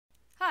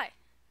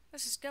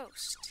this is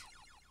Ghost.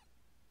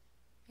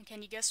 And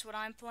can you guess what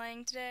I'm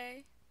playing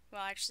today?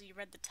 Well, actually, you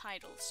read the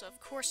title, so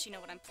of course you know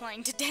what I'm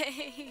playing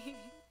today.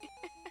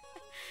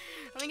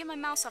 Let me get my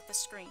mouse off the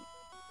screen.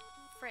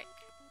 Frick.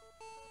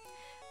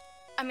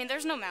 I mean,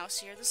 there's no mouse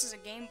here. This is a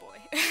Game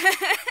Boy.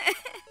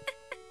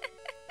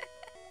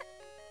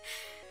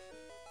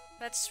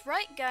 That's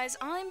right, guys.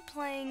 I'm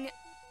playing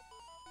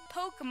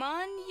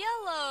Pokémon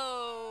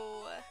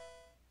Yellow.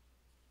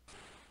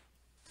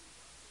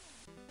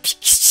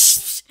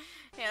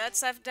 Yeah,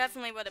 that's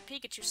definitely what a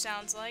Pikachu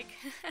sounds like.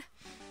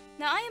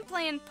 Now, I am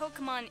playing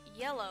Pokémon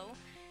Yellow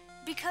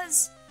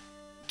because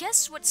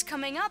guess what's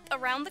coming up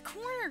around the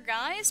corner,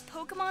 guys?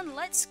 Pokémon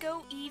Let's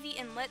Go Eevee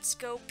and Let's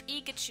Go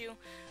Pikachu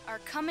are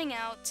coming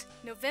out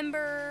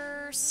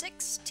November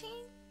 16th?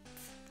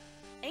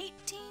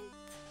 18th?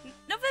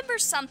 November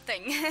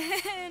something.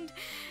 and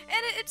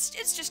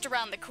it's just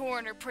around the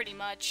corner, pretty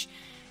much.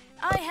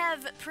 I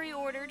have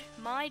pre-ordered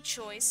my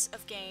choice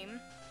of game,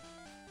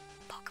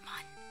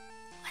 Pokémon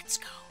Let's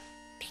Go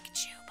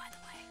Pikachu, by the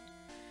way.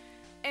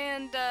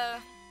 And,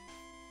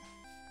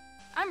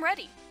 I'm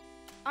ready.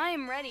 I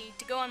am ready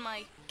to go on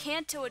my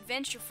Kanto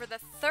adventure for the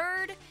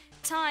third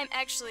time.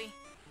 Actually,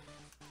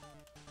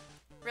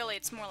 really,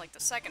 it's more like the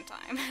second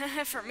time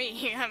for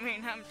me. I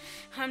mean,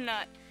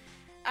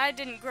 I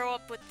didn't grow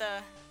up with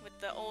the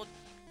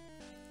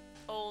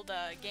old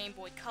Game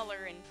Boy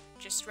Color and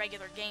just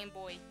regular Game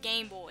Boy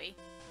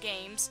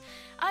games.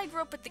 I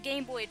grew up with the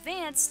Game Boy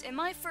Advance, and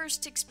my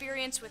first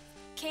experience with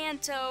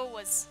Kanto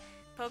was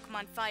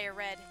Pokemon Fire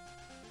Red.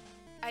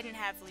 I didn't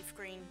have Leaf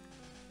Green.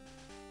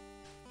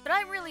 But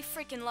I really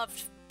freaking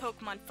loved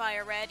Pokemon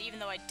Fire Red, even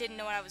though I didn't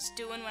know what I was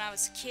doing when I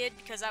was a kid,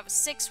 because I was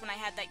 6 when I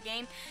had that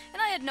game,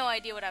 and I had no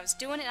idea what I was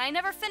doing, and I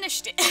never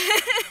finished it.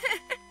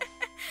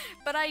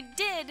 But I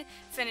did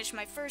finish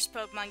my first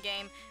Pokemon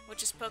game,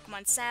 which is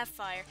Pokemon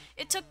Sapphire.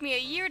 It took me a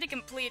year to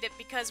complete it,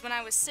 because when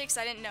I was 6,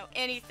 I didn't know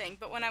anything,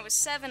 but when I was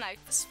 7, I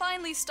was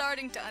finally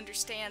starting to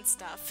understand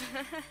stuff.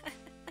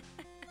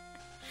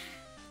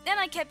 Then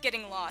I kept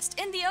getting lost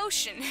in the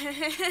ocean.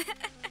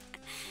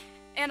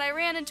 And I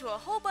ran into a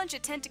whole bunch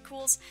of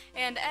tentacles,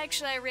 and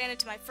actually I ran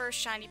into my first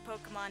shiny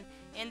Pokemon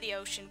in the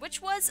ocean,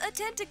 which was a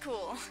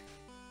Tentacool.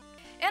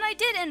 And I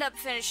did end up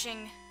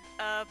finishing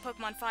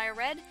Pokemon Fire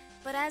Red,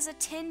 but as a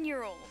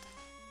 10-year-old.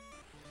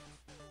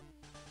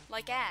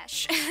 Like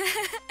Ash.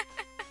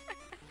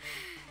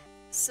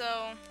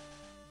 So,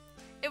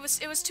 it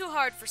was too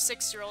hard for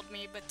 6-year-old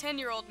me, but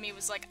 10-year-old me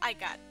was like, I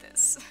got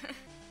this.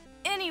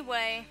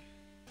 Anyway,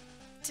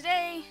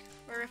 today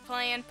we're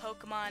playing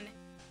Pokemon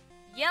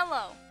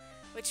Yellow,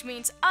 which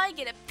means I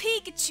get a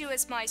Pikachu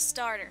as my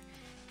starter.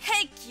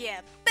 Heck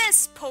yeah,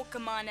 best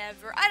Pokemon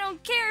ever. I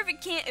don't care if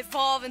it can't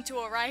evolve into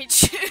a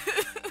Raichu.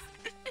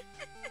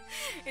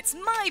 It's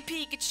my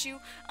Pikachu.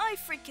 I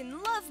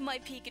freaking love my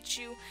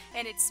Pikachu,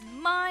 and it's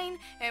mine,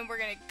 and we're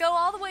gonna go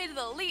all the way to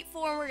the Elite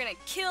Four, and we're gonna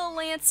kill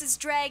Lance's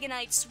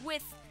Dragonites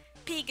with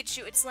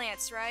Pikachu. It's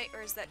Lance, right?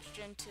 Or is that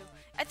Gen 2?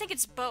 I think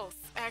it's both,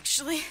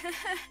 actually.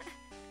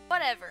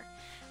 Whatever.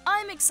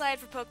 I'm excited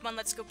for Pokemon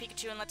Let's Go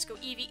Pikachu and Let's Go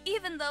Eevee,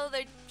 even though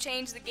they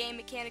changed the game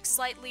mechanics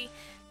slightly,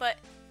 but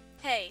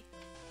hey,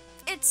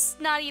 it's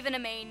not even a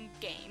main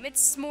game,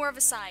 it's more of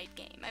a side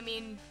game. I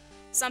mean,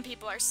 some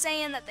people are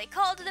saying that they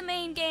called it a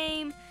main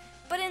game,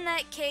 but in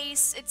that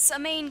case, it's a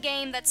main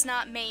game that's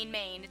not main.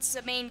 It's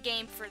a main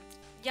game for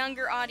the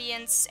younger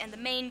audience, and the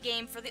main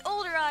game for the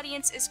older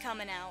audience is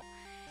coming out.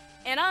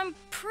 And I'm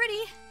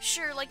pretty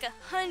sure, like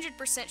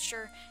 100%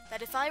 sure,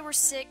 that if I were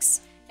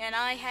 6, and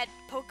I had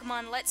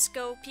Pokemon Let's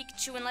Go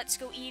Pikachu and Let's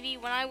Go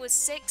Eevee when I was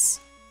 6,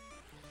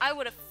 I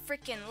would have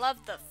freaking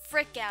loved the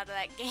frick out of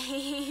that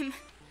game.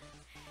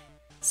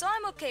 So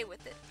I'm okay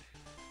with it.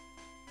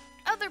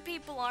 Other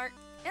people aren't,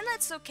 and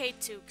that's okay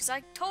too, because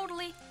I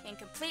totally and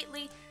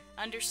completely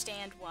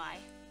understand why.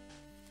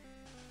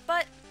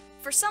 But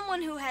for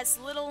someone who has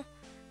little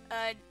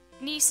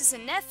nieces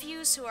and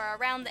nephews who are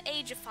around the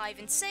age of 5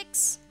 and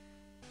 6,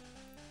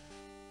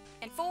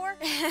 and 4,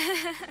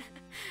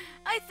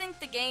 I think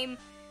the game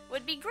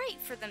would be great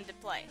for them to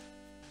play.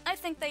 I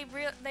think they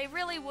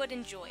really would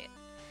enjoy it.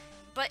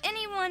 But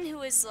anyone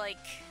who is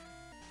like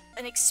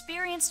an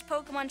experienced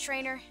Pokemon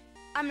trainer,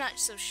 I'm not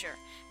so sure.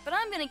 But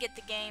I'm gonna get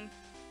the game,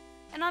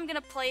 and I'm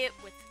gonna play it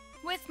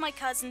with my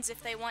cousins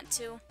if they want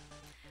to,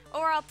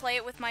 or I'll play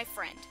it with my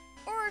friend,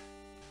 or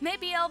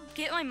maybe I'll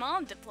get my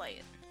mom to play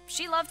it.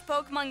 She loved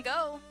Pokemon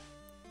Go,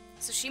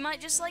 so she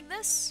might just like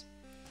this.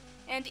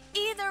 And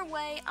either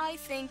way, I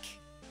think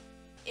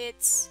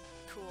it's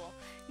cool.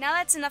 Now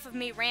that's enough of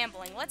me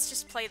rambling. Let's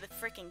just play the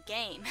freaking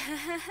game.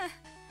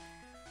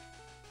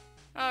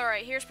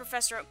 Alright, here's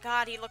Professor Oak.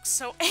 God, he looks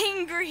so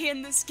angry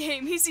in this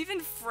game. He's even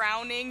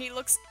frowning. He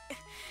looks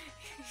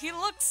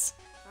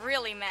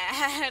really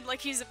mad,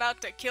 like he's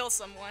about to kill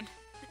someone.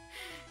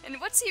 And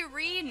what's he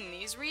reading?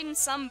 He's reading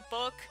some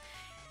book,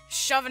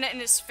 shoving it in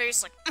his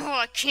face like, oh,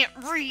 I can't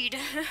read.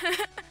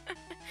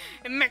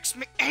 It makes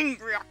me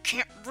angry I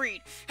can't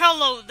read.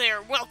 Hello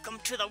there, welcome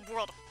to the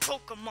world of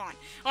Pokemon.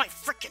 I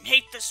freaking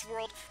hate this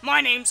world.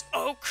 My name's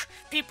Oak.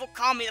 People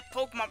call me the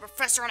Pokemon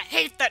Professor and I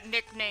hate that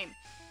nickname.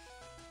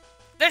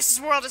 This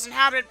world is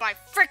inhabited by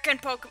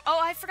freaking Pokemon. Oh,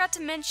 I forgot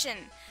to mention.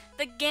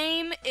 The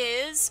game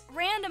is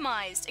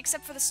randomized,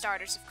 except for the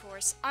starters, of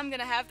course. I'm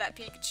gonna have that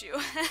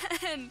Pikachu,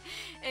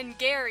 and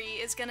Gary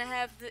is gonna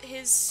have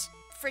his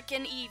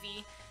frickin'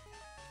 Eevee.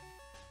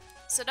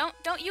 So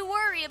don't you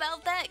worry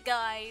about that,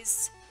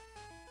 guys.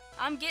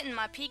 I'm getting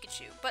my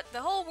Pikachu, but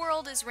the whole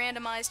world is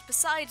randomized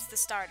besides the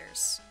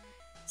starters.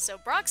 So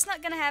Brock's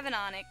not gonna have an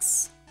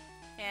Onix,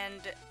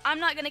 and I'm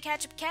not gonna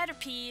catch a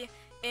Caterpie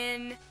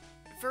in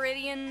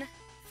Viridian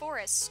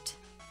Forest,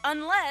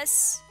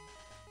 unless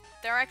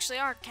there actually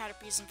are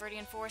Caterpies in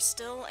Viridian Forest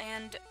still,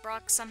 and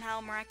Brock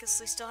somehow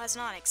miraculously still has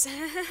an Onix.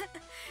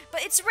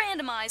 But it's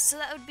randomized, so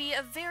that would be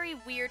a very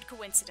weird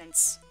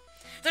coincidence.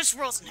 This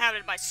world's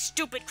inhabited by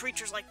stupid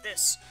creatures like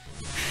this.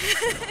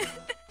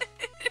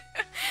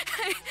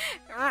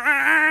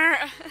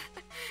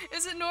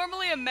 Is it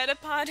normally a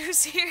Metapod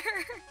who's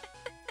here?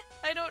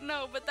 I don't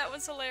know, but that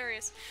was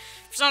hilarious.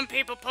 For some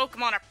people,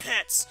 Pokemon are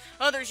pets.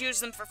 Others use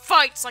them for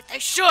fights like they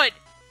should.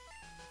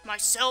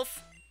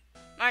 Myself,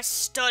 I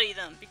study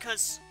them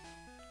because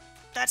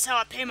that's how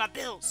I pay my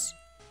bills.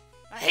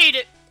 I hate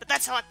it, but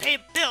that's how I pay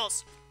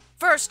bills.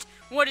 First,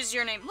 what is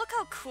your name? Look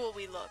how cool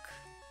we look.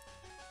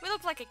 We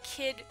look like a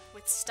kid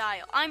with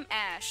style. I'm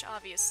Ash,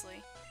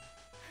 obviously.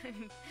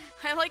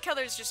 I like how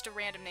there's just a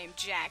random name,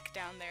 Jack,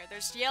 down there.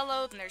 There's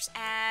Yellow, then there's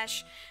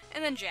Ash,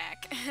 and then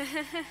Jack.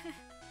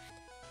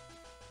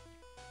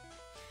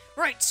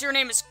 Right, so your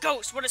name is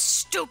Ghost. What a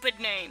stupid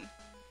name.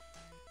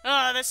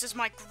 This is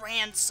my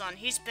grandson.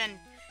 He's been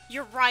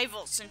your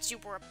rival since you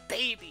were a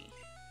baby.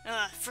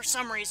 For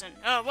some reason.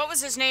 What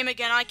was his name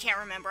again? I can't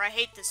remember. I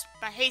hate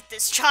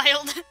this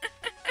child.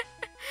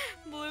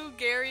 Blue,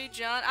 Gary,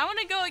 John. I want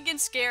to go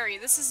against Gary.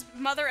 This is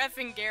mother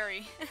effing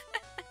Gary.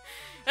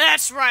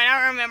 That's right,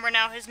 I remember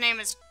now. His name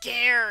is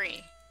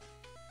Gary.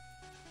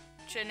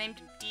 Should have named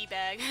him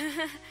D-Bag.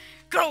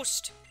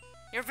 Ghost!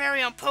 Your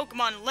very own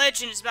Pokemon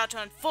legend is about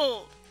to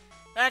unfold.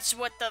 That's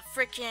what the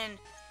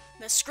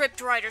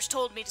script writers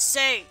told me to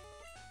say.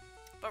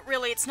 But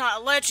really, it's not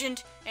a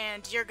legend,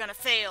 and you're gonna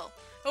fail.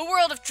 A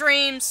world of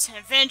dreams and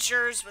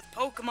adventures with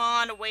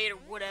Pokemon await or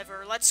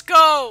whatever. Let's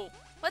go!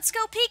 Let's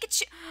go,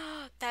 Pikachu!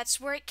 That's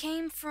where it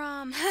came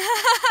from.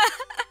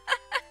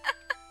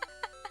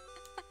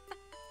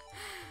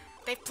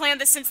 They've planned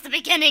this since the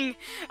beginning.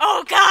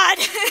 Oh, God!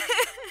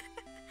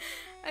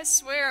 I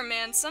swear,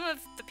 man, some of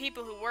the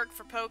people who work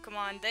for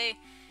Pokemon,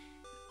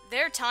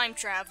 they're time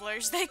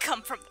travelers. They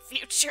come from the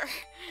future.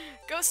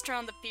 Ghoster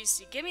on the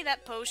PC, give me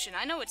that potion.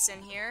 I know what's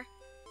in here.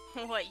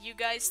 What, you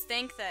guys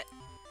think that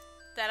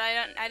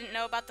I didn't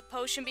know about the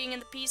potion being in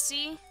the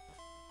PC?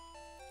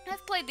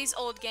 I've played these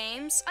old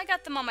games. I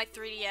got them on my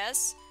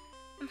 3DS.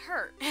 I'm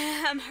hurt.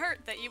 I'm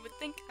hurt that you would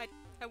think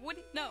I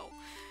wouldn't know.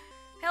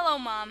 Hello,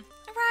 Mom.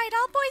 Right,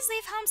 all boys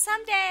leave home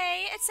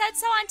someday. It said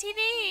so on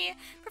TV.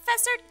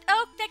 Professor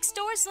Oak next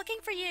door is looking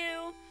for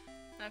you.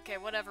 Okay,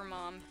 whatever,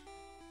 Mom.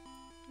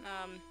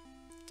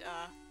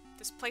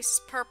 This place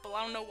is purple.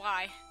 I don't know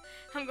why.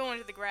 I'm going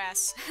to the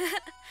grass.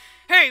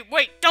 Hey,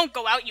 wait, don't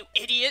go out, you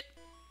idiot!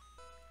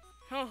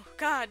 Oh,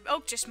 God,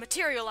 Oak just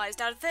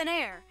materialized out of thin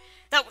air.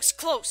 That was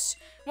close.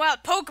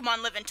 Wild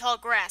Pokemon live in tall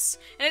grass,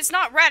 and it's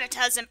not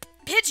Rattatas and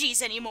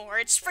Pidgeys anymore.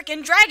 It's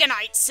frickin'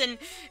 Dragonites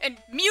and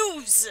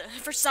Mews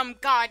for some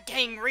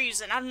god-dang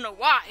reason. I don't know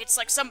why. It's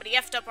like somebody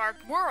effed up our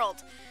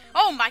world.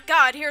 Oh my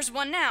god, here's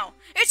one now.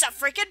 It's a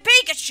frickin'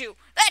 Pikachu!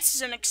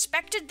 That's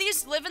unexpected.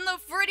 These live in the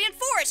Viridian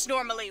Forest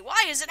normally.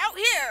 Why is it out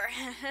here?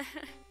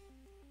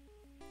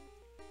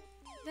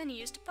 Then he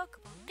used a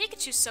Pokeball.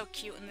 Pikachu's so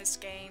cute in this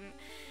game.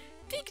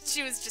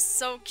 Pikachu is just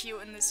so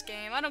cute in this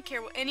game. I don't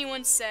care what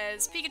anyone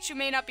says. Pikachu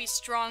may not be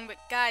strong, but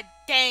god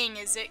dang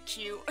is it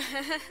cute.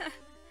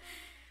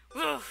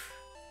 Oof.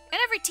 And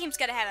every team's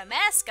gotta have a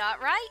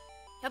mascot, right?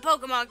 A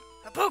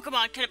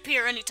Pokemon can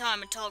appear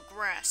anytime in tall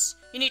grass.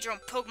 You need your own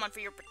Pokemon for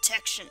your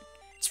protection.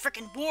 It's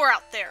frickin' war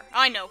out there.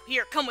 I know.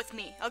 Here, come with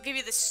me. I'll give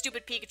you this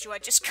stupid Pikachu I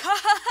just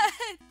caught.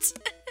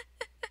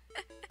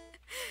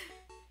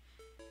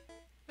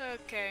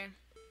 Okay.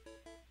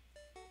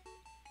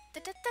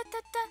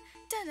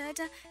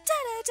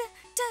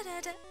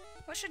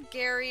 What should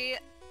Gary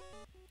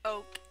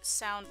Oak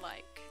sound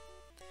like?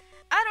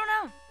 I don't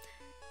know.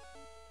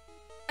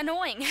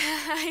 Annoying.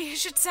 You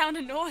should sound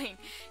annoying.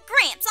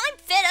 Gramps, I'm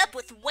fed up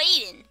with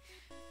waiting.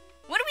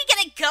 When are we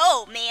gonna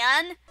go,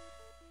 man?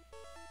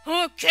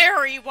 Oh,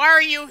 Gary, why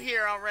are you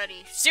here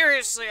already?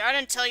 Seriously, I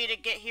didn't tell you to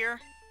get here.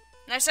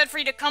 And I said for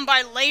you to come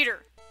by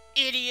later.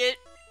 Idiot.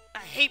 I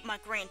hate my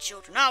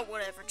grandchildren. Oh,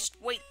 whatever,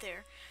 just wait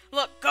there.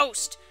 Look,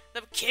 Ghost,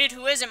 the kid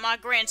who isn't my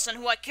grandson,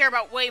 who I care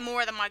about way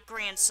more than my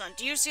grandson.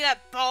 Do you see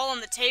that ball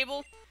on the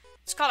table?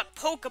 It's called a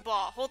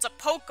Pokeball. Holds a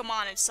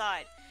Pokemon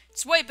inside.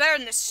 It's way better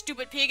than this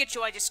stupid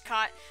Pikachu I just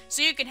caught,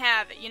 so you can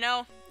have it, you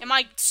know? And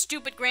my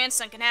stupid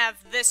grandson can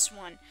have this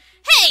one.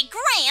 Hey,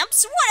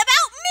 Gramps, what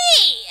about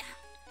me?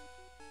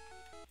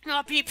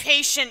 Oh, be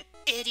patient,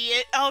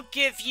 idiot. I'll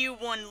give you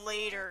one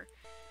later.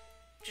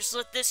 Just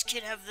let this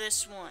kid have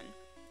this one.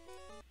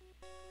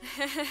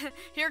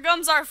 Here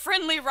comes our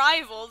friendly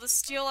rival to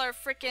steal our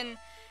frickin'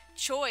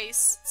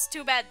 choice. It's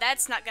too bad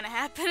that's not gonna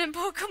happen in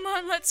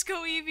Pokemon Let's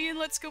Go Eevee and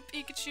Let's Go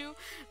Pikachu.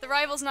 The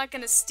rival's not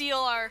gonna steal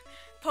our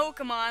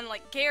Pokemon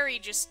like Gary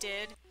just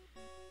did.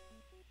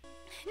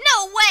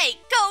 No way!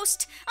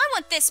 Ghost! I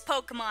want this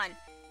Pokemon!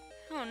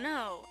 Oh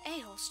no,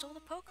 A-hole stole the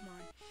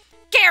Pokemon.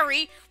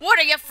 Gary, what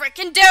are you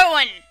frickin'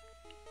 doing?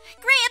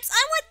 Gramps,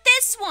 I want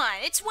this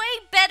one! It's way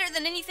better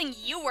than anything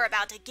you were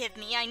about to give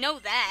me, I know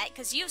that,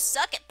 because you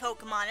suck at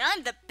Pokemon and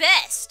I'm the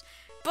best!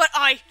 But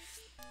I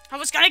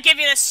was gonna give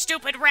you this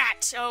stupid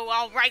rat. Oh,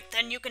 alright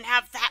then, you can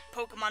have that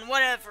Pokemon,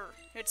 whatever.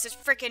 It's this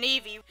frickin'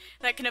 Eevee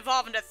that can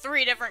evolve into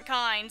 3 different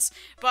kinds,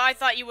 but I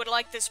thought you would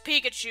like this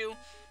Pikachu,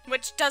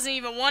 which doesn't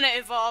even want to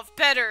evolve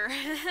better.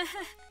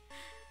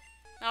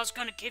 I was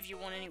gonna give you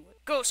one anyway.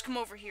 Ghost, come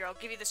over here. I'll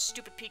give you this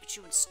stupid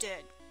Pikachu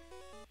instead.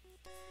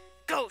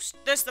 Ghost,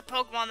 this is the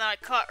Pokemon that I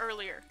caught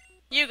earlier.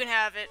 You can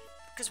have it,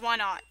 because why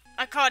not?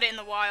 I caught it in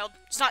the wild.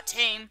 It's not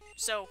tame,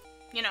 so,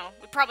 you know,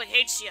 it probably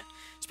hates you.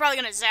 It's probably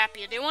gonna zap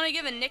you. Do you want to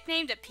give a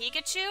nickname to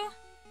Pikachu?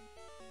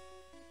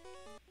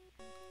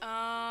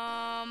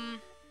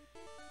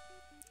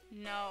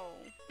 No.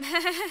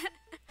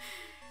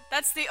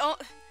 That's the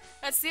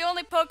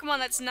only Pokemon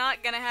that's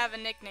not gonna have a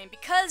nickname.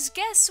 Because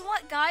guess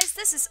what, guys?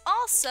 This is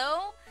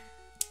also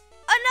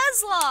a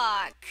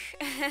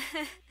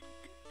Nuzlocke.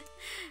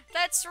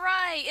 That's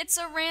right. It's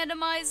a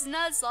randomized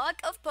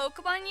Nuzlocke of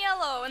Pokemon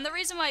Yellow. And the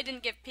reason why I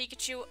didn't give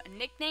Pikachu a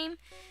nickname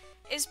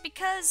is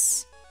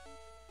because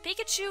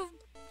Pikachu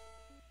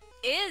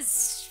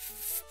is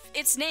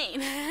its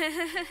name.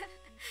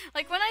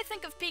 Like, when I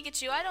think of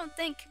Pikachu, I don't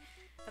think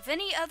of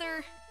any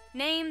other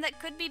name that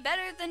could be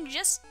better than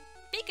just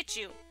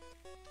Pikachu.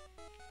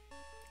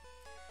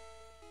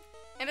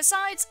 And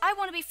besides, I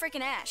want to be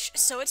freaking Ash,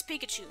 so it's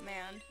Pikachu,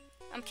 man.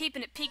 I'm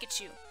keeping it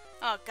Pikachu.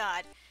 Oh,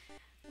 God.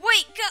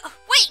 Wait,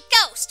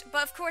 Ghost!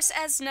 But of course,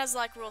 as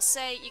Nuzlocke rules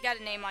say, you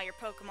gotta name all your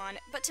Pokemon.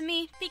 But to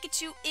me,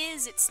 Pikachu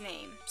is its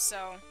name,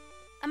 so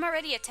I'm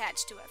already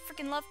attached to it. I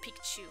freaking love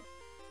Pikachu.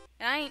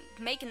 And I ain't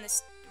making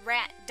this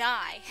rat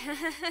die.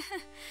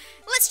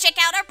 Let's check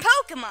out our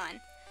Pokemon!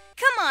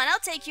 Come on, I'll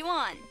take you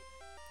on.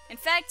 In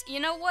fact, you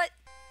know what?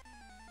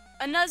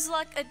 A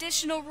Nuzlocke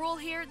additional rule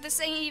here. This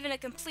ain't even a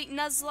complete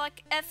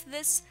Nuzlocke. F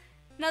this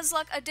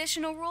Nuzlocke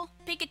additional rule.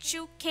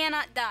 Pikachu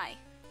cannot die.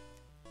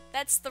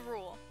 That's the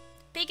rule.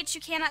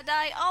 Pikachu cannot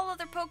die. All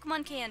other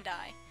Pokemon can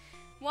die.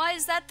 Why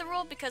is that the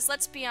rule? Because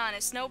let's be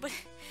honest, nobody...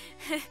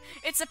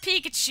 It's a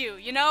Pikachu,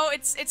 you know?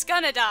 It's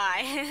gonna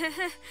die.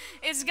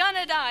 It's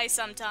gonna die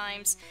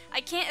sometimes.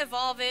 I can't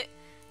evolve it,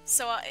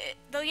 so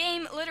the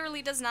game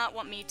literally does not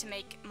want me to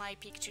make my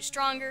Pikachu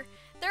stronger.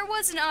 There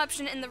was an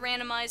option in the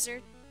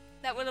randomizer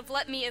that would have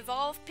let me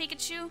evolve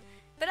Pikachu,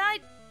 but I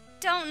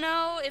don't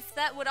know if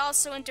that would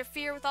also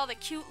interfere with all the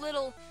cute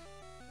little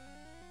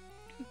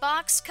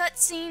box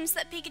cutscenes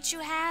that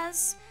Pikachu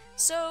has,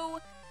 so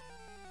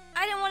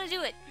I didn't want to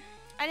do it.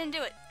 I didn't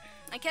do it.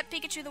 I kept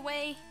Pikachu the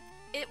way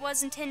it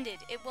was intended.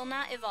 It will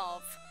not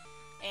evolve,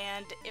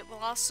 and it will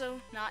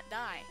also not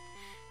die.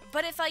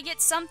 But if I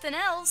get something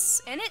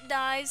else and it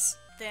dies,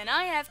 then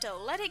I have to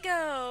let it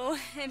go,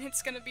 and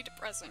it's gonna be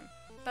depressing.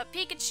 But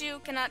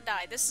Pikachu cannot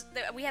die.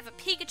 We have a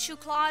Pikachu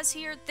clause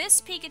here. This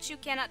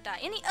Pikachu cannot die.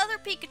 Any other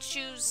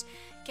Pikachus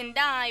can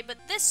die,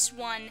 but this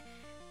one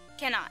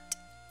cannot.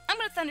 I'm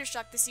gonna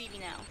Thundershock this Eevee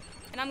now,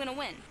 and I'm gonna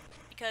win,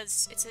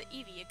 because it's an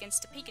Eevee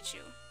against a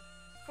Pikachu.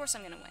 Of course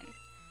I'm gonna win.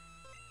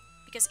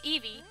 Because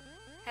Eevee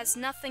has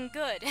nothing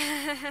good.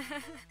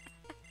 And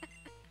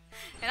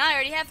I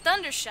already have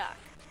Thundershock.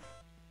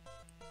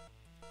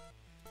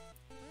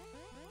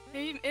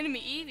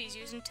 Enemy Eevee's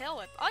using Tail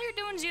Whip. All you're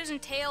doing is using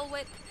Tail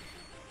Whip.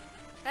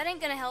 That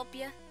ain't gonna help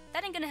you.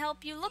 That ain't gonna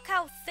help you. Look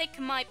how thick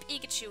my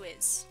Pikachu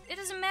is. It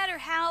doesn't matter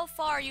how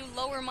far you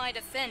lower my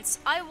defense.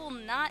 I will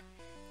not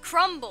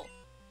crumble.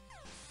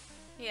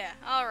 Yeah,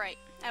 alright.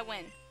 I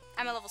win.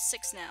 I'm at level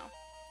 6 now.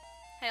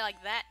 How you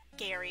like that,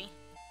 Gary?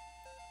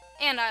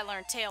 And I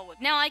learned Tail Whip.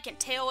 Now I can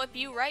Tail Whip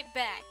you right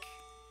back.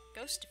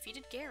 Ghost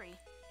defeated Gary.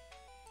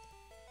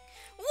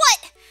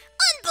 What?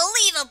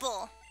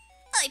 Unbelievable!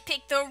 I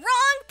picked the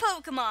wrong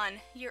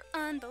Pokemon! You're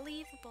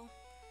unbelievable.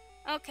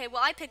 Okay,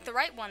 well I picked the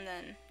right one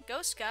then.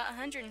 Ghost got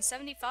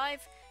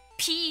 175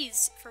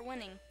 P's for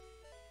winning.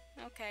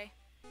 Okay.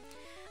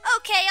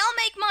 Okay, I'll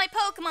make my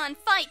Pokemon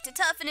fight to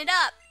toughen it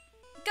up.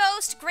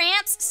 Ghost,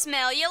 Gramps,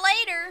 smell you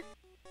later.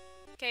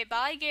 Okay,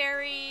 bye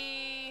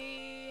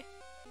Gary.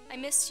 I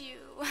miss you.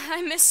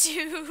 I miss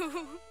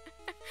you.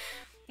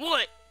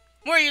 What?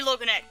 What are you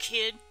looking at,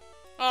 kid?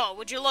 Oh,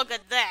 would you look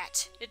at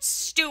that? It's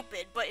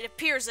stupid, but it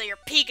appears that your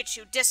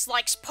Pikachu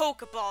dislikes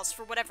Pokeballs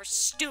for whatever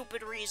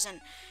stupid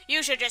reason.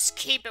 You should just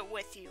keep it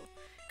with you.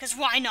 'Cause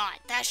why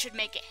not? That should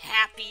make it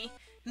happy.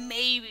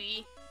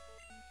 Maybe.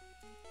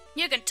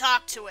 You can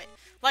talk to it,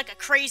 like a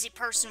crazy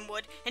person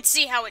would, and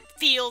see how it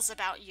feels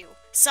about you,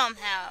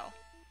 somehow.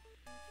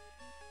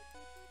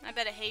 I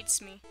bet it hates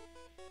me.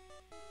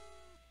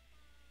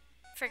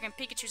 Freaking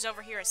Pikachu's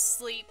over here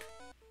asleep.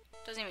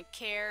 Doesn't even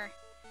care.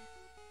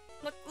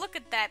 Look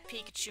at that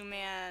Pikachu,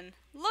 man.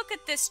 Look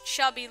at this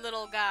chubby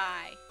little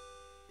guy.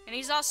 And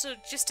he's also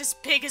just as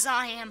big as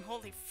I am.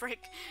 Holy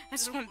frick.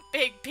 This is one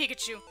big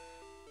Pikachu.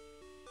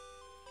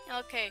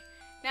 Okay.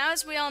 Now,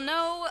 as we all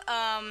know,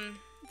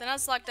 the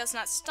Nuzlocke does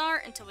not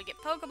start until we get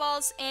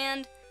Pokeballs,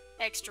 and,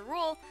 extra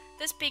rule,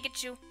 this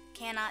Pikachu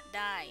cannot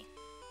die.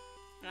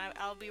 And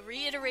I'll be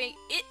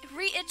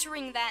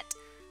reiterating that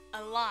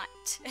a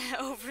lot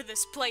over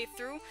this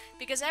playthrough,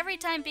 because every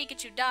time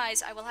Pikachu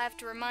dies, I will have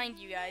to remind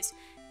you guys,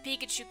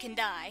 Pikachu can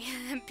die.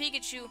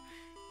 Pikachu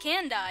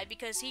can die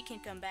because he can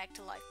come back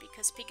to life,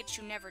 because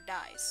Pikachu never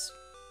dies.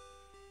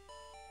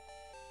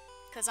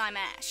 Because I'm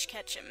Ash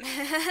Ketchum.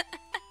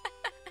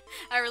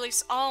 I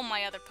release all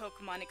my other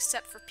Pokemon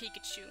except for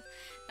Pikachu.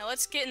 Now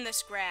let's get in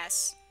this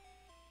grass.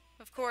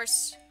 Of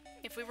course,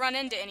 if we run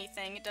into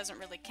anything, it doesn't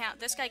really count.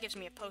 This guy gives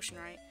me a potion,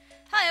 right?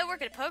 Hi, I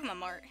work at a Pokemon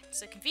Mart.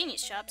 It's a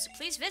convenience shop, so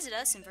please visit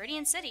us in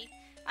Viridian City.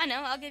 I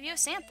know, I'll give you a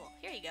sample.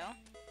 Here you go.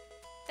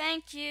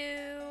 Thank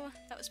you.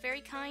 That was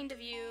very kind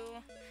of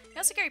you. We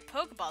also carry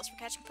Pokeballs for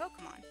catching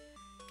Pokemon.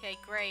 Okay,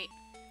 great.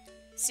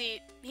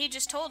 See, he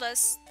just told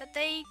us that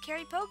they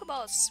carry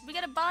Pokeballs. We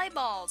gotta buy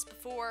balls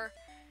before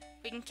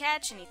we can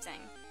catch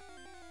anything.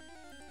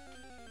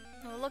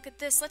 Oh, look at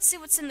this. Let's see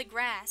what's in the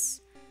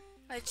grass.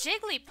 A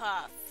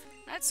Jigglypuff.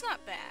 That's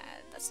not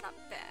bad. That's not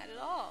bad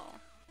at all.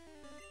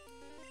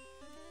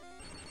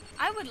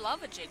 I would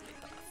love a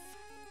Jigglypuff.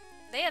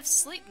 They have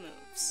sleep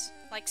moves.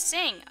 Like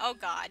Sing. Oh,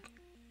 God.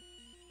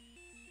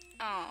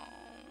 Oh.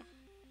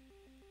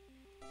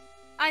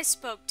 I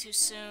spoke too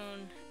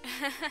soon.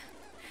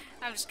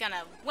 I'm just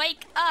gonna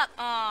wake up.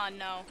 Oh,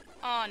 no.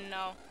 Oh,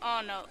 no.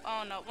 Oh, no.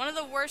 Oh, no. One of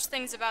the worst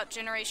things about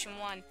Generation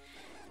 1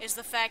 is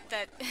the fact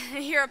that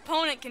your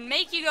opponent can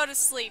make you go to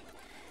sleep.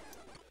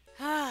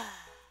 Right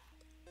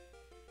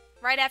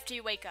after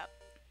you wake up.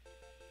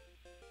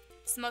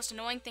 It's the most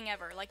annoying thing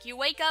ever. Like, you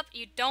wake up,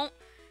 you don't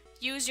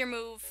use your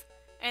move,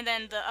 and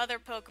then the other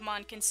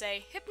Pokemon can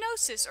say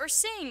Hypnosis, or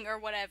Sing, or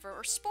whatever,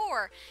 or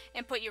Spore,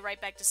 and put you right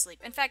back to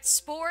sleep. In fact,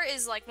 Spore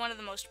is like one of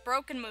the most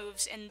broken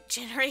moves in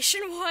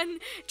Generation 1,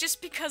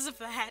 just because of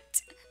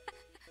that.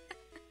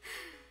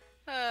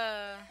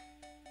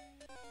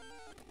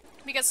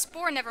 Because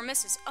Spore never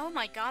misses. Oh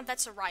my god,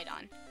 that's a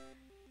Rhydon.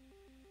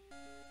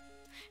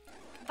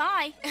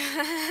 Bye!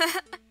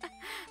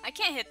 I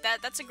can't hit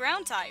that, that's a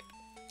ground type.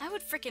 I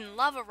would freaking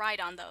love a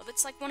Rhydon, though.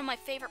 That's like one of my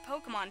favorite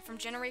Pokemon from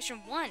Generation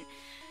 1.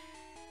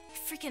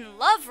 I freaking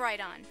love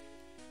Rhydon.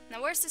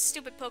 Now, where's this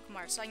stupid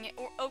Pokemon so I can get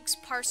Oak's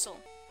parcel?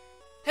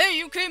 Hey,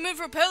 you came in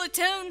from Pallet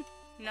Town?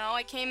 No,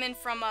 I came in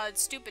from,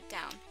 Stupid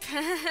Town.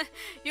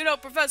 You know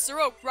Professor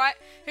Oak, right?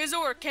 His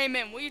order came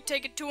in. Will you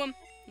take it to him?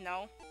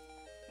 No.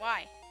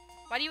 Why?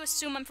 Why do you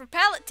assume I'm from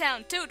Pallet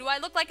Town, too? Do I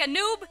look like a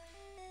noob?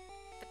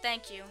 But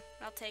thank you.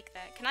 I'll take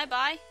that. Can I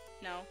buy?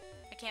 No,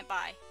 I can't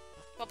buy.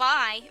 Well,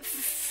 bye.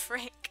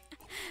 Frick.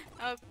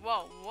 Oh,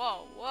 whoa,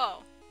 whoa,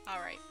 whoa.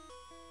 Alright.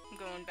 I'm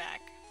going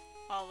back.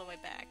 All the way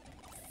back.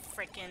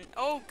 Frickin'.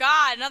 Oh,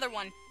 God, another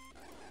one.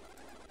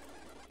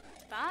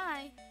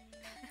 Bye.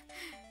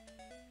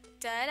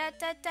 Da da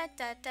da da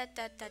da da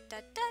da da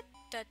da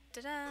da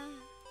da da.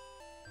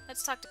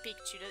 Let's talk to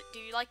Pikachu. Do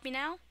you like me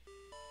now?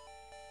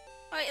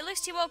 Oh, at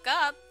least he woke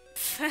up.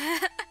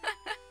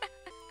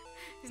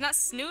 He's not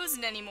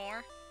snoozing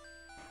anymore.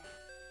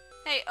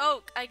 Hey,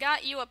 Oak, I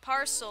got you a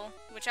parcel,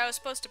 which I was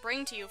supposed to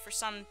bring to you for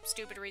some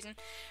stupid reason.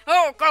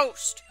 Oh,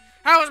 Ghost!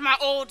 How's my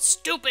old,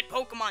 stupid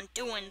Pokemon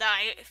doing?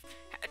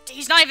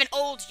 He's not even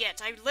old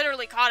yet. I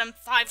literally caught him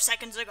 5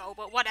 seconds ago,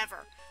 but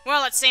whatever.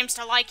 Well, it seems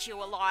to like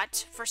you a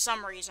lot, for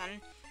some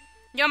reason.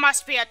 You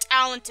must be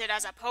talented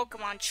as a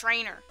Pokemon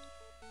trainer.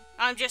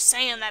 I'm just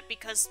saying that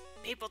because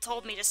people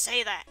told me to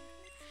say that.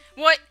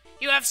 What?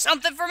 You have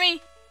something for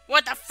me?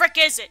 What the frick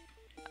is it?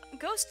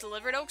 Ghost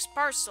delivered Oak's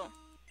parcel.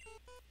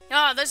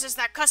 Oh, this is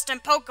that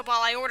custom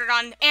Pokeball I ordered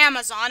on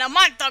Amazon a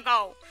month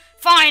ago.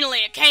 Finally,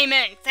 it came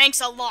in.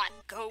 Thanks a lot,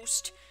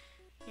 Ghost.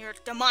 You're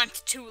a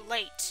month too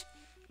late.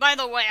 By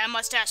the way, I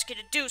must ask you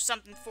to do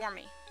something for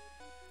me.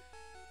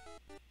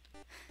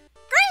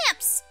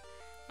 Gramps!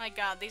 My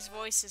god, these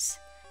voices,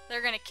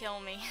 they're gonna kill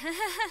me.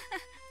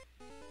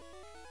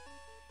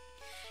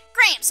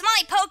 Gramps,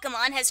 my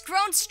Pokemon has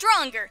grown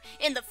stronger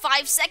in the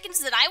 5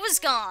 seconds that I was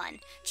gone.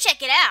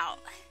 Check it out.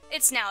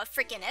 It's now a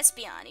frickin'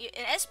 Espeon.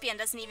 An Espeon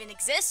doesn't even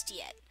exist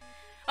yet.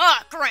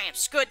 Ah,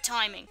 Gramps, good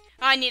timing.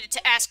 I needed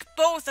to ask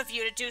both of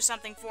you to do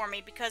something for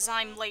me because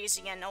I'm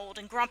lazy and old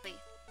and grumpy.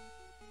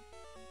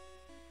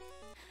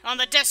 On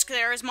the desk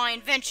there is my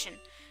invention,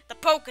 the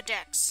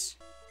Pokedex.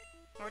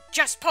 Or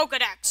just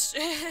Pokedex.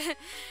 It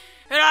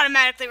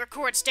automatically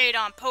records data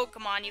on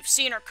Pokemon you've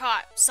seen or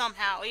caught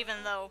somehow,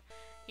 even though,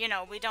 you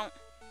know, we don't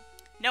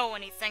know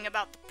anything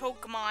about the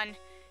Pokemon,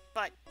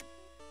 but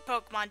the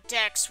Pokemon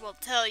Dex will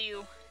tell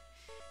you.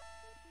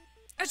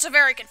 It's a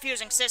very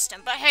confusing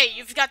system, but hey,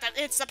 you've got that.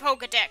 It's the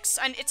Pokedex,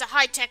 and it's a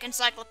high-tech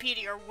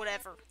encyclopedia or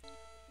whatever.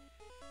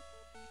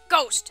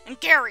 Ghost and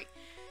Gary,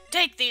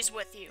 take these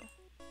with you.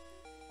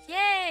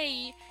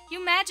 Yay!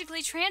 You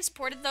magically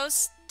transported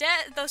those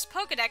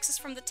Pokedexes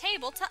from the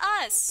table to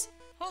us.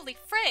 Holy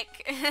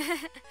frick!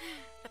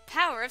 The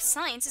power of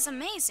science is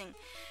amazing.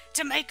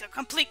 To make a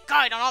complete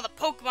guide on all the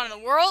Pokemon in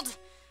the world?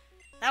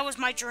 That was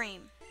my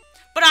dream.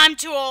 But I'm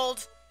too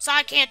old, so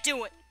I can't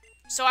do it.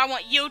 So I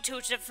want you two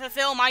to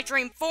fulfill my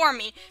dream for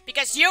me,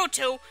 because you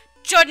two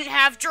shouldn't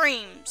have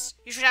dreams.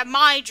 You should have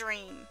my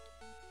dream.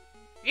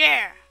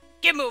 Yeah,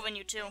 get moving,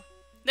 you two.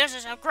 This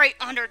is a great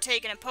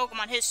undertaking in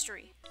Pokemon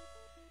history.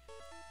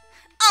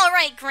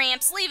 Alright,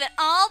 Gramps, leave it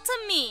all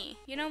to me.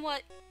 You know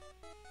what?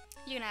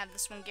 You can have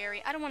this one,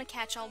 Gary. I don't want to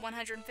catch all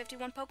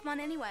 151 Pokemon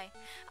anyway.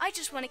 I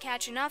just want to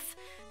catch enough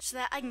so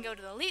that I can go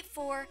to the Elite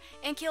Four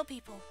and kill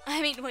people.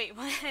 I mean, wait,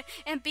 what?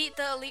 And beat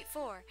the Elite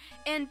Four.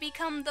 And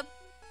become the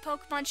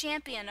Pokemon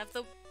champion of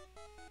the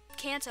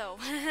Kanto.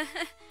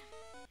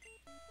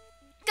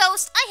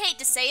 Ghost, I hate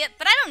to say it,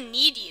 but I don't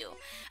need you.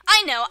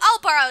 I know, I'll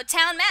borrow a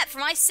town map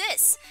from my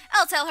sis.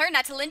 I'll tell her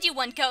not to lend you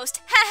one,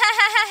 Ghost. Ha ha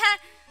ha ha ha.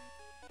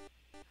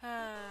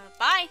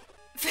 Bye.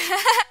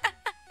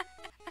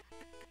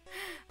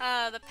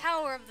 The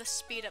power of the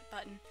speed up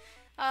button.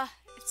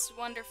 It's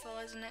wonderful,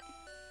 isn't it?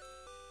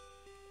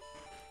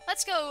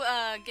 Let's go,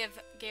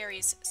 give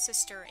Gary's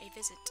sister a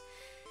visit.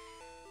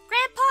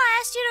 Grandpa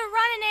asked you to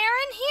run an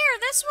errand? Here,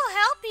 this will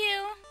help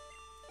you.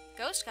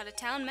 Ghost got a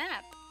town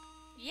map.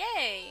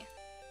 Yay!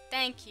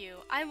 Thank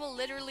you. I will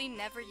literally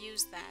never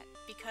use that,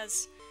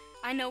 because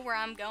I know where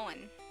I'm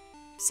going,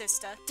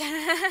 sister.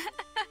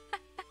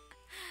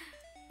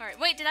 Alright,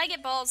 wait, did I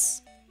get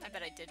balls? I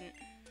bet I didn't.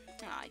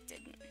 Oh, I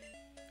didn't.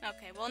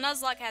 Okay, well,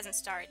 Nuzlocke hasn't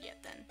started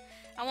yet, then.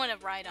 I want a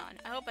ride-on.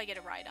 I hope I get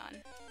a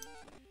ride-on.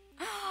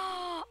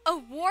 A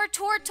war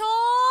turtle!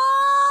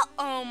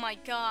 Oh my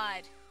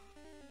god.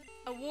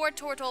 A war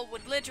turtle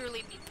would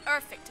literally be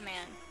perfect,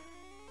 man.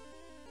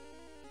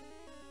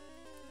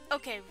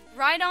 Okay,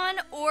 Rhydon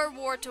or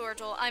War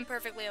Turtle, I'm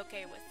perfectly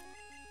okay with.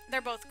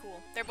 They're both cool.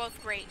 They're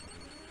both great.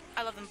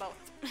 I love them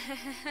both.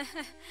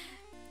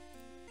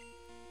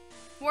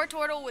 War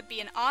Turtle would be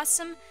an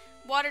awesome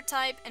water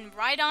type, and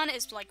Rhydon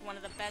is like one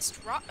of the best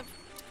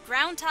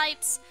ground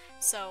types,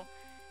 so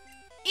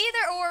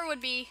either or would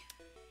be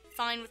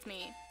fine with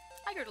me.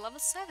 I grew to level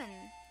 7.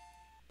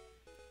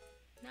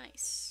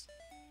 Nice.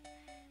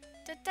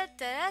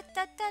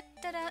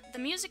 The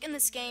music in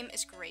this game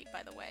is great,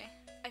 by the way.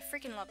 I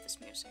freaking love this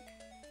music.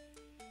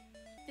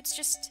 It's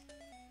just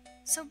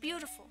so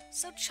beautiful,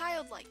 so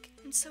childlike,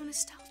 and so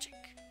nostalgic.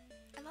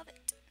 I love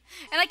it.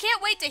 And I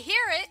can't wait to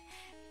hear it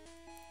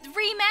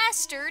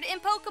remastered in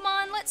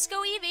Pokemon Let's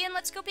Go Eevee and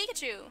Let's Go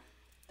Pikachu.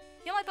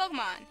 Heal my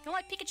Pokemon. Heal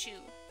my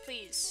Pikachu.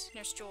 Please,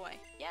 Nurse Joy.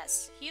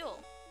 Yes, heal.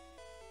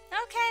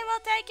 Okay, we'll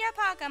take your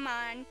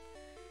Pokemon.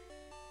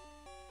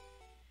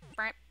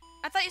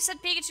 I thought you said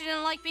Pikachu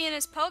didn't like being in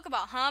his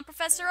Pokeball, huh,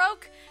 Professor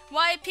Oak?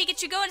 Why did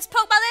Pikachu go in his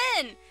Pokeball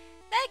then?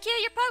 Thank you,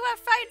 your Pokemon are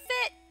fighting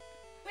fit.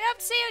 We hope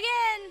to see you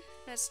again.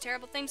 That's a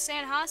terrible thing to say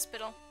in a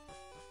hospital.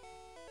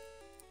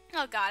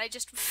 Oh god, I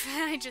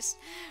just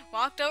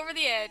walked over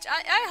the edge.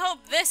 I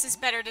hope this is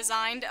better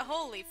designed.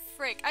 Holy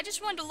frick. I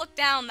just wanted to look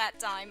down that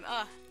time.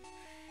 Ugh.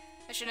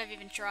 I shouldn't have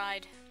even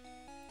tried.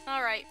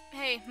 Alright.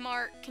 Hey,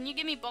 Mark, can you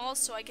give me balls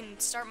so I can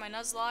start my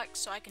Nuzlocke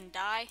so I can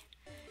die?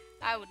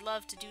 I would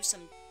love to do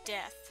some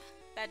death.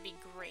 That'd be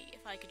great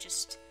if I could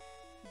just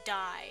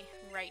die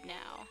right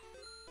now.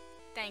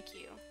 Thank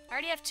you. I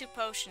already have 2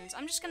 potions.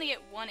 I'm just gonna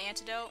get 1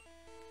 antidote.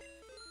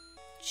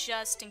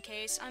 Just in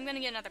case. I'm gonna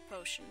get another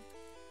potion.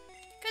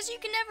 Because you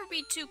can never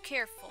be too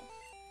careful.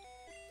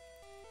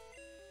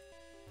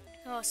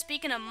 Oh,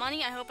 speaking of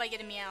money, I hope I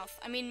get a Meowth.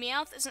 I mean,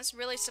 Meowth isn't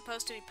really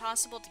supposed to be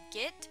possible to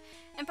get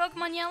in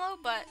Pokemon Yellow,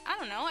 but I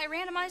don't know, I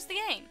randomized the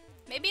game.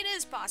 Maybe it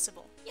is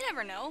possible. You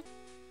never know.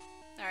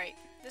 Alright,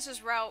 this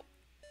is Route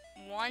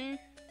 1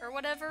 or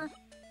whatever,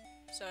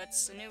 so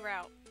it's a new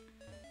route.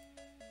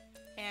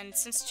 And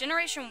since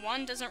Generation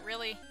 1 doesn't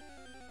really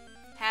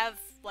have,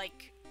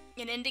 like,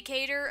 an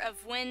indicator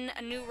of when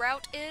a new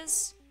route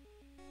is,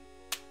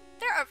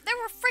 there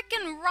were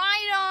freaking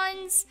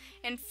Rhydons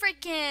and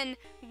freaking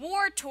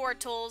War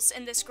Turtles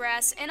in this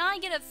grass, and I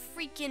get a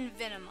freaking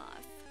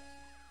Venomoth.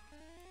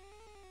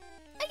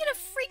 I get a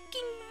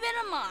freaking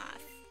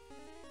Venomoth.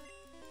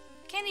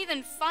 Can't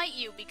even fight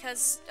you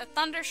because a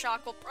Thunder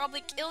Shock will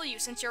probably kill you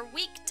since you're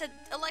weak to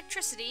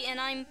electricity and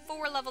I'm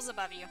 4 levels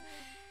above you.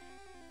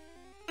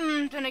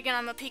 Then again,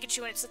 I'm a Pikachu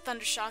and it's a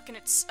Thunder Shock and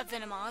it's a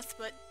Venomoth,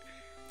 but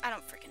I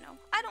don't freaking know.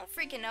 I don't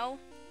freaking know.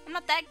 I'm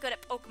not that good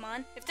at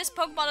Pokemon. If this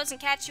Pokeball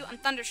doesn't catch you, I'm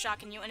Thunder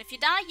Shocking you, and if you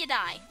die, you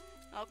die.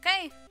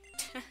 Okay.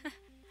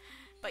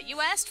 But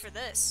you asked for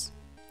this.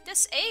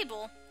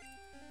 Disable?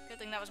 Good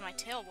thing that was my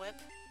tail whip.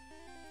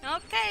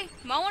 Okay,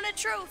 moment of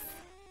truth.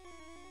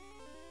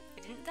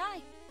 I didn't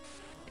die.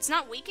 It's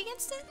not weak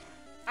against it?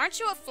 Aren't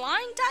you a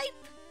flying type?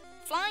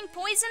 Flying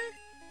poison?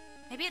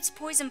 Maybe it's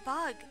poison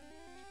bug.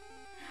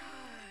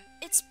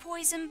 It's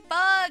poison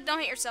bug! Don't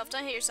hit yourself,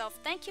 don't hit yourself.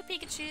 Thank you,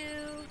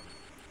 Pikachu.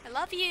 I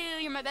love you.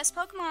 You're my best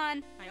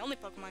Pokemon. My only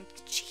Pokemon.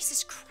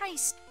 Jesus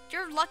Christ.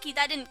 You're lucky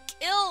that didn't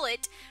kill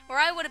it, or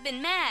I would have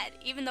been mad,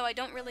 even though I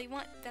don't really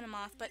want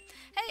Venomoth. But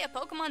hey, a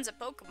Pokemon's a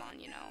Pokemon,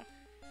 you know.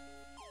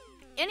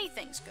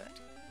 Anything's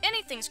good.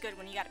 Anything's good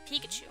when you got a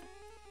Pikachu.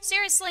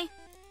 Seriously?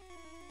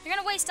 You're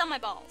gonna waste all my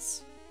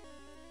balls.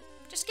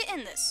 Just get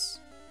in this.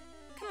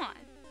 Come on.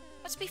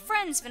 Let's be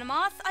friends,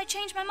 Venomoth. I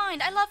changed my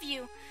mind. I love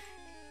you.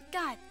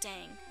 God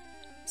dang.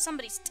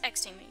 Somebody's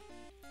texting me.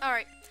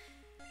 Alright.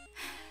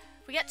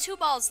 We got 2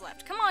 balls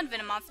left. Come on,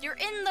 Venomoth. You're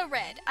in the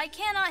red. I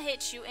cannot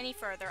hit you any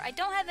further. I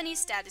don't have any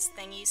status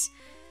thingies.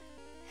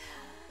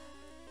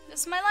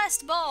 This is my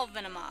last ball,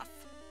 Venomoth.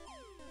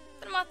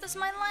 Venomoth, this is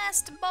my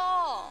last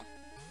ball.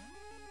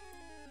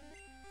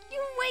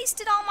 You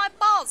wasted all my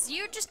balls.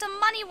 You're just a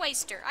money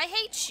waster. I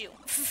hate you.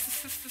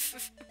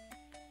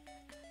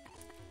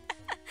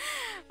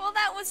 Well,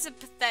 that was a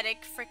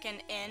pathetic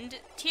frickin' end.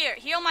 Here,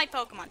 heal my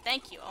Pokemon.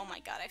 Thank you. Oh my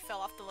god, I fell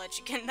off the ledge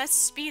again. That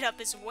speed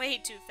up is way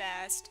too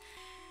fast.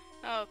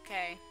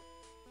 Okay.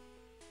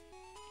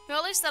 Well,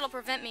 at least that'll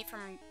prevent me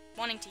from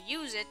wanting to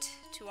use it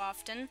too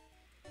often.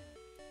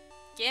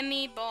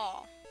 Gimme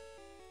ball.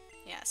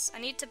 Yes, I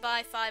need to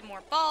buy 5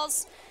 more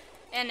balls,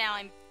 and now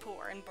I'm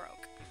poor and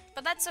broke.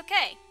 But that's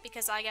okay,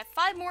 because I get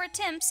 5 more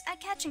attempts at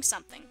catching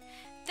something.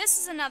 This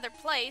is another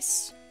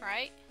place,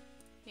 right?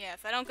 Yeah,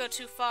 if I don't go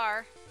too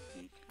far,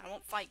 I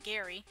won't fight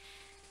Gary.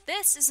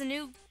 This is a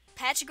new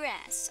patch of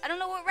grass. I don't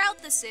know what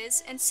route this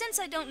is, and since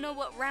I don't know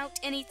what route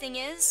anything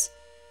is,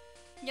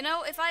 you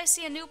know, if I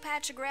see a new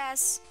patch of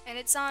grass and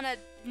it's on a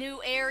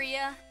new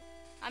area,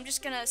 I'm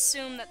just gonna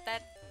assume that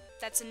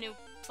that's a new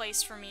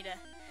place for me to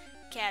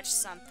catch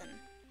something.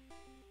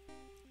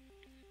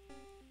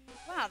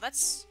 Wow,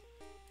 that's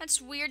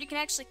weird. You can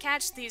actually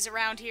catch these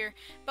around here.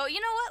 But you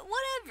know what?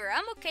 Whatever.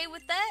 I'm okay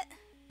with that.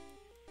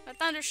 A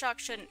Thundershock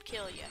shouldn't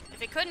kill you.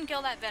 If it couldn't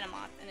kill that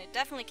Venomoth, then it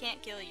definitely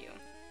can't kill you.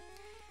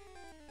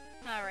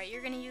 Alright,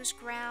 you're gonna use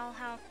Growl.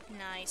 How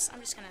nice. I'm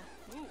just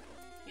gonna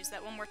use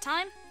that one more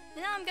time.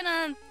 And now I'm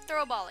gonna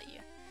throw a ball at you.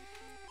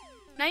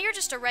 Now you're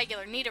just a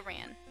regular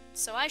Nidoran,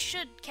 so I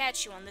should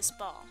catch you on this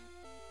ball.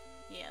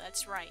 Yeah,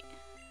 that's right.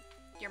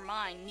 You're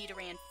mine,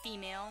 Nidoran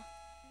female.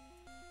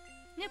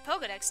 New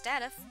Pokédex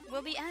data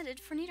will be added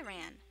for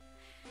Nidoran.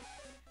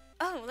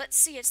 Oh, let's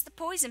see, it's the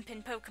Poison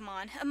Pin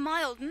Pokemon, a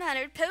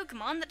mild-mannered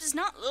Pokemon that does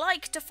not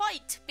like to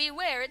fight.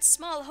 Beware, its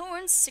small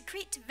horns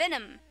secrete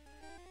venom.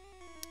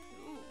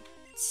 Ooh,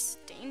 it's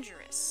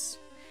dangerous.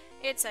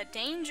 It's a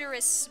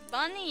dangerous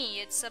bunny.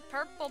 It's a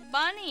purple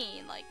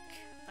bunny, like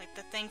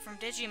the thing from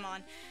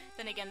Digimon.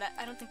 Then again,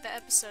 I don't think that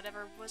episode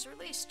ever was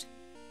released.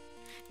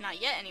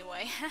 Not yet,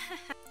 anyway.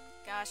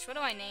 Gosh, what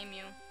do I name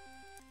you?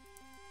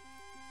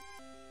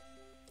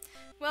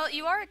 Well,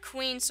 you are a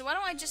queen, so why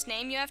don't I just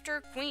name you after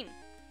a queen?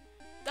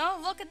 Oh,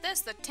 look at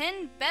this, the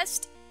 10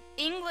 best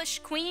English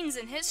queens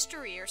in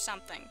history or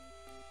something.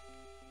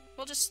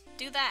 We'll just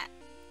do that.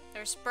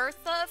 There's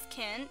Bertha of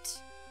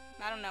Kent.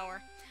 I don't know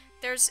her.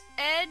 There's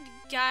I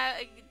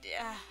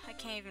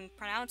can't even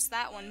pronounce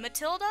that one.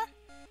 Matilda?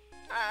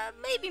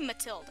 Maybe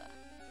Matilda.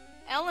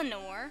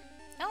 Eleanor.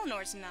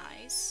 Eleanor's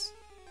nice.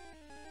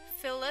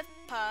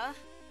 Philippa?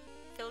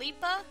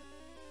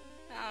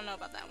 I don't know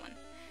about that one.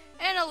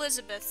 And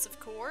Elizabeth's, of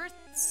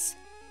course.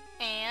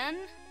 Anne.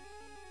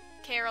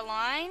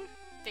 Caroline.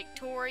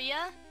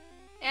 Victoria.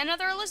 And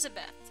another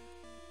Elizabeth.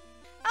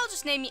 I'll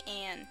just name you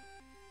Anne.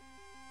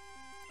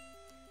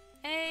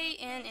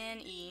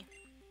 A-N-N-E.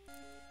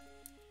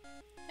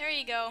 There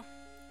you go.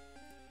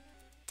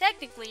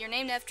 Technically, you're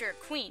named after a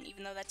queen,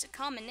 even though that's a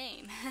common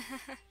name.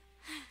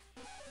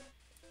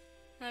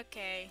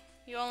 Okay,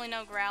 you only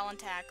know Growl and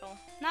Tackle.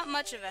 Not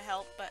much of a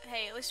help, but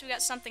hey, at least we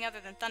got something other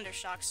than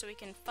Thundershock, so we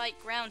can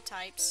fight ground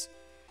types.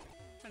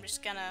 I'm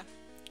just gonna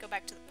go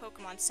back to the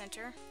Pokemon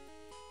Center.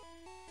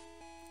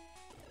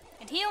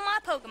 And heal my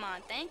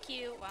Pokemon, thank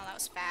you. Wow, that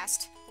was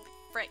fast. Holy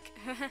frick.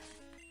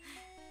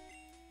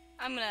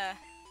 I'm gonna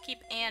keep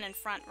Anne in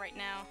front right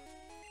now.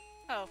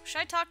 Oh,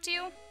 should I talk to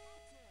you?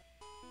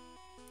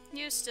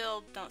 You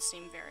still don't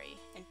seem very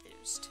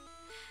enthused.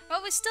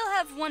 Well, we still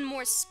have one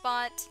more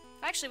spot.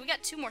 Actually, we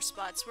got 2 more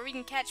spots where we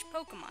can catch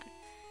Pokemon.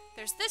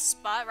 There's this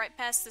spot right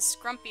past this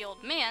grumpy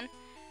old man.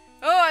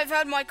 Oh, I've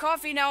had my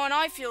coffee now and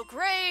I feel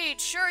great.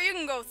 Sure, you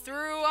can go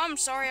through. I'm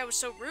sorry I was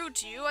so rude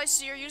to you. I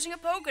see you're using a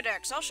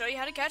Pokédex. I'll show you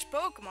how to catch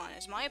Pokemon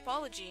as my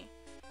apology.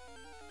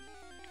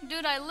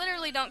 Dude, I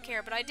literally don't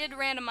care, but I did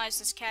randomize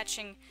this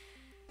catching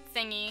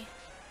thingy.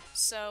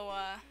 So,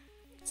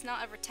 it's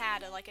not a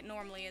Rattata like it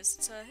normally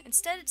is.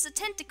 Instead, it's a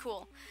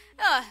Tentacool.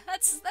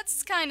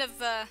 That's kind of,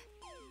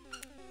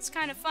 it's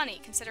kind of funny,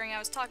 considering I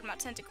was talking about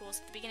tentacles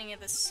at the beginning of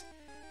this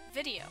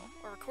video,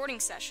 or recording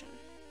session.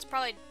 It's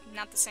probably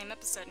not the same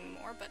episode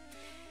anymore, but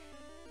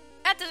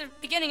at the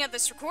beginning of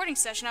this recording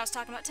session, I was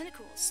talking about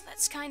tentacles.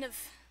 That's kind of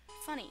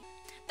funny.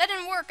 That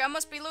didn't work. I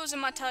must be losing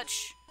my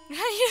touch.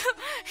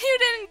 You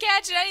didn't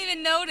catch it. I didn't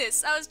even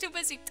notice. I was too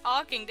busy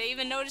talking to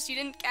even notice you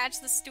didn't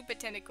catch the stupid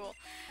tentacle.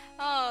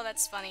 Oh,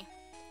 that's funny.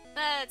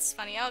 That's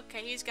funny.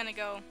 Okay, he's gonna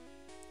go.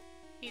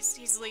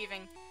 He's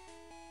leaving.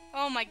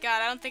 Oh my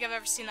god, I don't think I've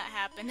ever seen that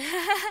happen.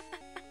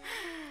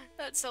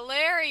 That's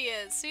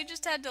hilarious. You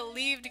just had to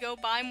leave to go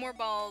buy more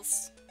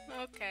balls.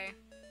 Okay.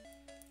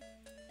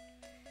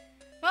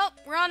 Well,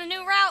 we're on a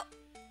new route.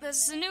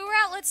 This is a new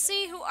route. Let's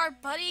see who our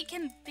buddy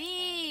can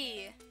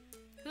be.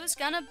 Who's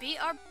gonna be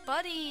our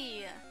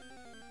buddy?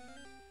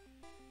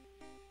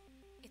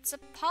 It's a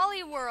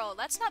Poliwhirl.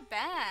 That's not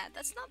bad.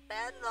 That's not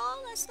bad at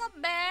all. That's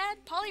not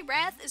bad.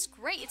 Poliwrath is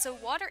great. It's a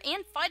water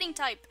and fighting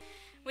type,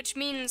 which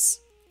means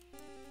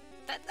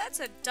that's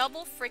a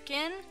double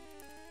frickin'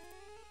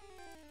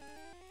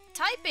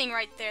 typing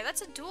right there.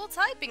 That's a dual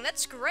typing.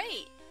 That's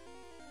great.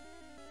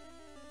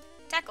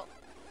 Tackle.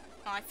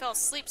 Oh, I fell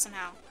asleep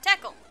somehow.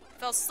 Tackle.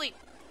 Fell asleep.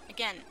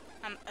 Again.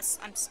 I'm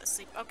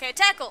asleep. Okay,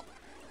 tackle.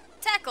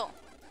 Tackle.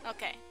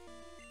 Okay.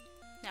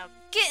 Now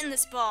get in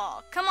this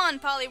ball. Come on,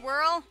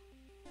 Poliwhirl.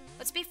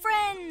 Let's be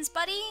friends,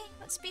 buddy.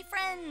 Let's be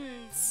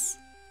friends.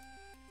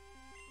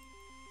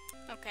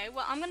 Okay,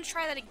 well, I'm gonna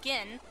try that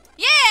again.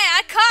 Yeah,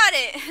 I caught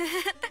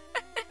it!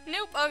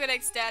 New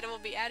Pokedex data will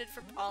be added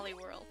for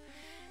Poliwhirl.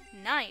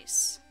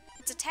 Nice.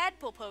 It's a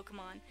tadpole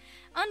Pokemon.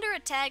 Under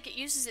attack, it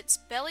uses its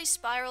belly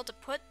spiral to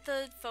put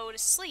the foe to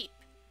sleep.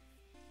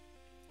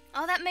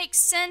 Oh, that makes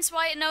sense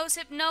why it knows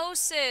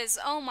hypnosis.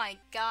 Oh my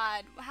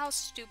god, how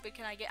stupid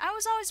can I get? I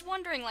was always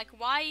wondering, like,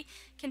 why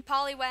can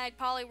Poliwag,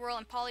 Poliwhirl,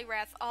 and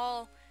Poliwrath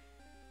all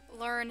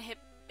learn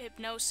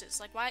hypnosis?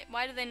 Like,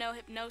 why do they know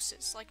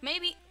hypnosis? Like,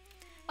 maybe,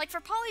 like, for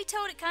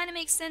Politoed, it kind of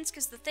makes sense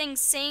because the thing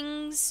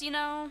sings, you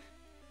know?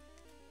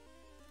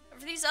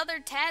 For these other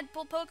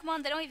tadpole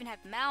Pokemon, they don't even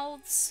have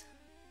mouths.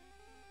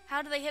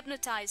 How do they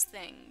hypnotize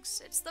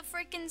things? It's the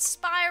freaking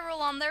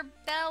spiral on their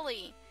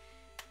belly.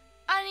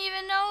 I didn't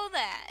even know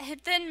that.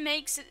 It then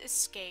makes it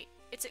escape.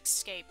 It's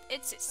escape.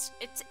 It's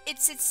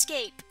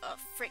escape. Oh,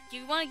 frick.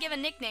 You want to give a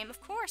nickname?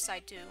 Of course I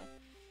do.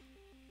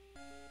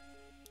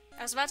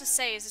 I was about to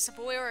say, is this a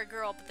boy or a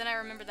girl? But then I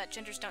remembered that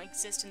genders don't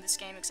exist in this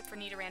game except for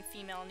Nidoran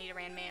female and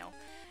Nidoran male.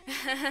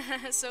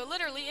 So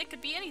literally, it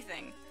could be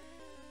anything.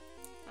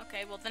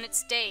 Okay, well then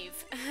it's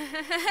Dave.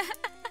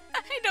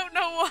 I don't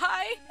know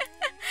why,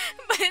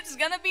 but it's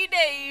gonna be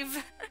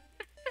Dave.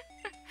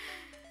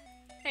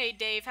 Hey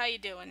Dave, how you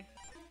doing?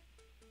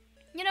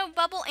 You know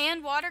Bubble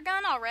and Water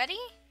Gun already?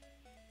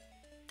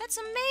 That's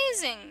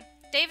amazing!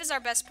 Dave is our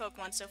best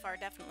Pokemon so far,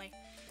 definitely.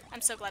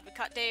 I'm so glad we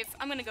caught Dave.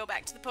 I'm gonna go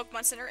back to the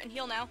Pokemon Center and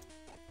heal now.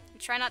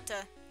 And try not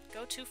to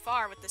go too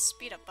far with this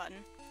speed up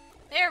button.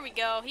 There we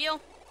go,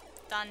 heal.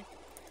 Done.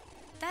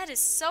 That is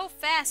so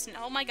fast, and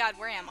oh my god,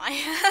 where am I?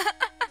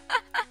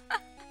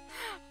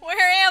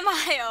 Where am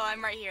I? Oh,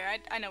 I'm right here.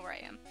 I know where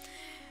I am.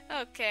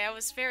 Okay, I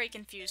was very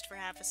confused for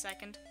half a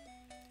second.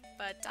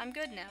 But I'm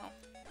good now.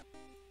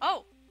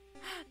 Oh!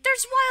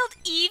 There's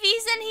wild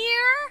Eevees in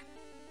here?!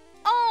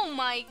 Oh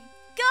my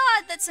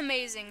god, that's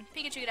amazing.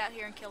 Pikachu, get out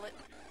here and kill it.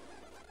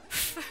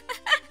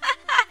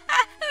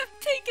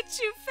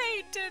 Pikachu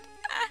fainted.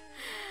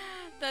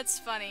 That's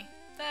funny.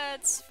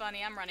 That's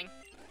funny. I'm running.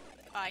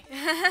 Bye.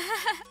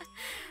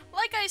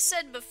 Like I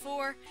said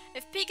before,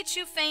 if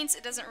Pikachu faints,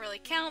 it doesn't really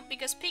count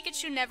because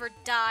Pikachu never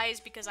dies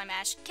because I'm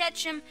Ash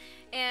Ketchum,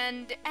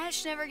 and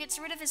Ash never gets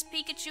rid of his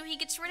Pikachu, he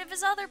gets rid of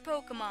his other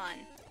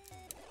Pokemon.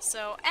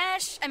 So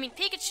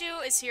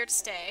Pikachu is here to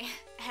stay.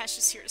 Ash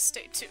is here to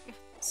stay too,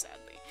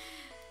 sadly.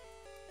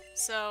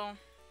 So,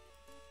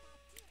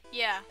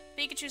 yeah,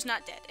 Pikachu's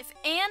not dead. If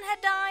Anne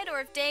had died or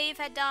if Dave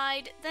had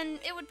died, then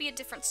it would be a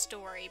different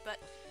story, but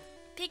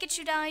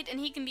Pikachu died and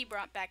he can be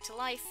brought back to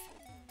life.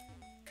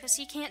 Because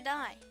he can't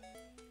die.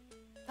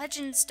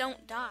 Legends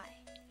don't die.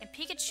 And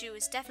Pikachu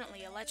is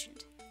definitely a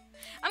legend.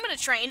 I'm gonna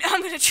train.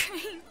 I'm gonna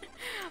train.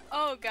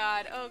 Oh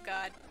god. Oh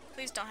god.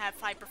 Please don't have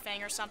Hyper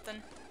Fang or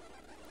something.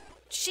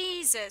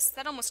 Jesus.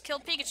 That almost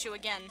killed Pikachu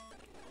again.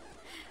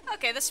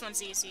 Okay, this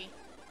one's easy.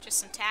 Just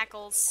some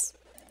tackles.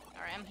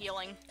 Alright, I'm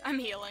healing. I'm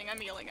healing. I'm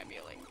healing. I'm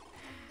healing.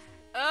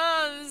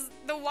 Oh,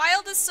 the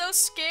wild is so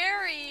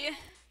scary.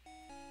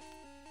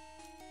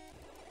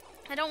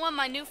 I don't want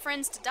my new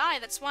friends to die,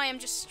 that's why I'm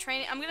just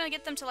training. I'm gonna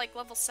get them to like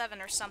level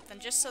 7 or something,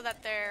 just so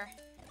that they're,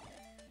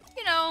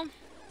 you know,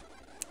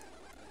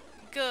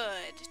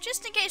 good.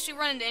 Just in case we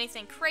run into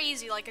anything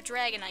crazy like a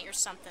Dragonite or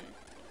something.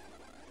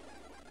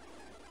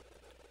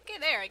 Okay,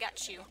 there, I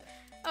got you.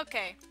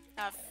 Okay,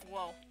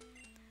 whoa.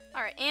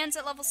 Alright, Anne's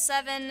at level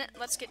 7.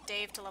 Let's get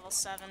Dave to level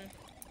 7.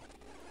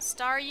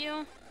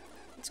 Staryu.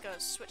 Let's go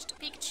switch to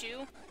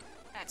Pikachu.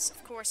 That's,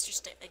 of course,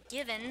 just a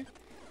given.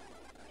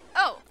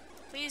 Oh!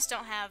 Please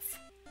don't have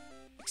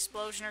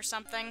explosion or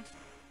something.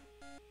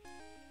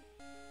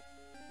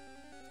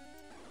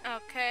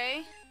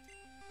 Okay.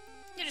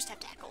 You just have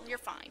tackle. You're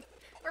fine.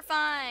 We're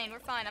fine. We're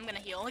fine. I'm gonna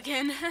heal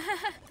again.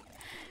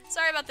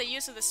 Sorry about the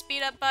use of the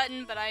speed up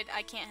button, but I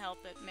can't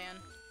help it, man.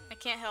 I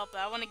can't help it.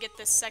 I want to get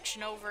this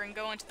section over and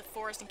go into the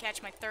forest and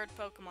catch my 3rd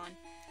Pokemon.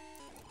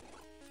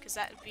 Because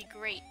that would be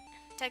great.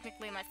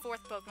 Technically my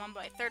 4th Pokemon,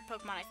 but my 3rd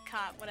Pokemon I've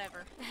caught.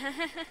 Whatever.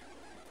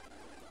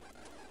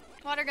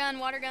 Water gun,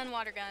 water gun,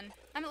 water gun.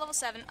 I'm at level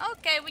 7.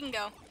 Okay, we can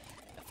go.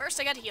 But first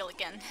I gotta heal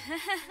again.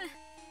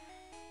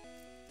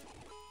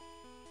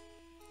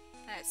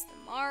 That's the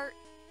Mart.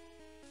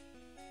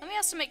 Let me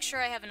also make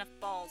sure I have enough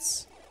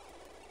balls.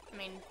 I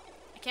mean,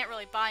 I can't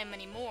really buy them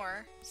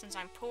anymore since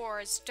I'm poor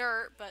as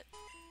dirt, but...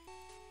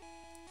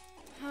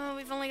 Oh,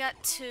 we've only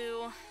got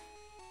 2.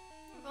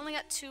 We've only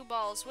got 2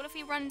 balls. What if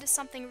we run into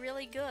something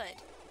really good?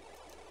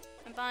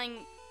 I'm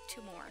buying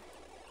 2 more.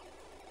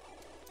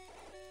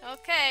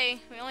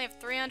 Okay, we only have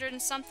 300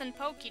 and something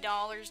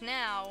Poké-Dollars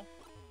now.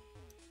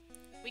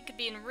 We could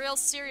be in real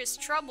serious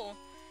trouble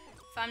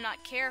if I'm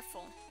not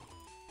careful.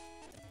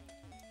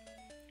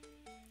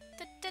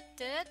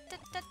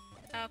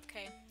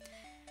 Okay.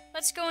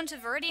 Let's go into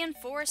Viridian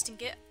Forest and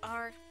get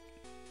our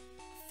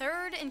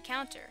 3rd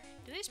encounter.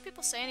 Do these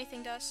people say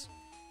anything to us?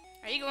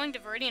 Are you going to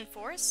Viridian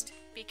Forest?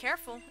 Be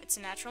careful, it's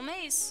a natural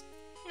maze.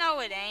 No,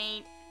 it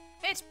ain't.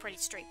 It's pretty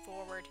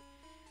straightforward.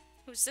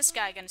 Who's this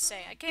guy gonna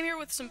say? I came here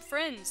with some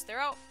friends. They're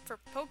out for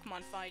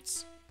Pokemon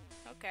fights.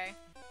 Okay.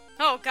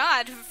 Oh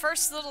god,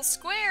 first little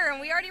square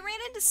and we already ran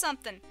into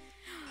something.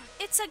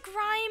 It's a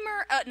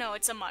Grimer. No,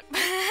 it's a Muck.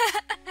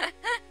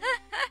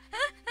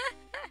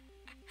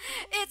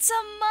 It's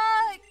a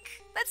Muck!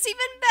 That's even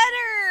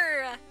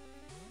better!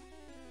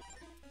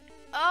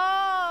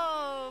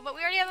 Oh, but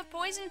we already have a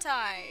poison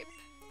type.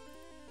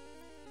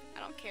 I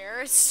don't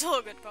care, it's still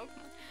a good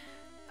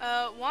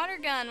Pokemon. Water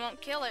gun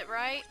won't kill it,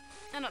 right?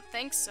 I don't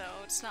think so.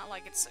 It's not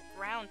like it's a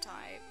ground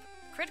type.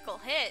 Critical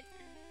hit.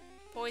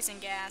 Poison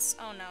gas.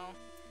 Oh no.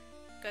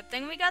 Good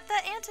thing we got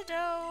that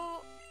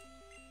antidote.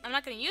 I'm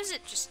not gonna use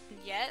it just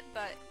yet,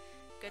 but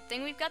good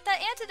thing we've got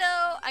that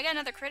antidote. I got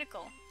another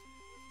critical.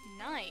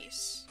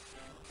 Nice.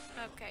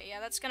 Okay, yeah,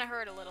 that's gonna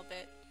hurt a little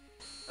bit.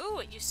 Ooh,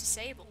 it used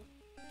disable.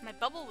 My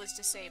bubble was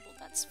disabled.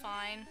 That's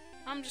fine.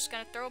 I'm just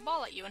gonna throw a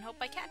ball at you and hope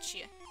I catch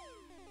you.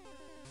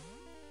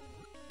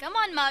 Come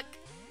on, Muck.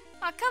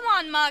 Oh, come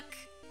on, Muck.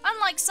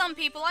 Unlike some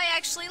people, I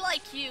actually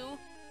like you.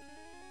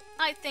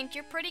 I think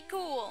you're pretty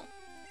cool.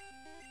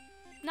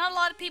 Not a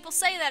lot of people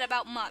say that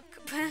about Muck.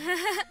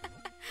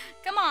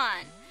 Come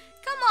on.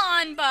 Come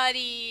on,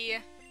 buddy.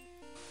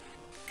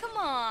 Come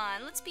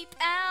on, let's be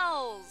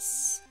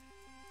pals.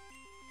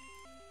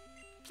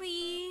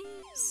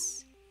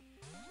 Please.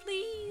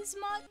 Please,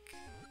 Muck.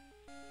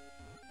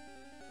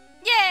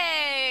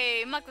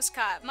 Yay! Muck was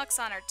caught. Muck's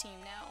on our team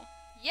now.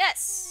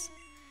 Yes!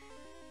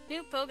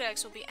 New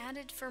Pokédex will be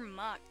added for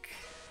Muck.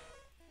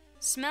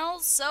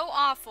 Smells so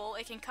awful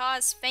it can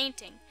cause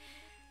fainting.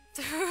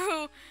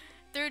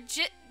 Through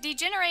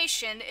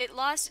degeneration, it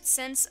lost its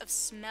sense of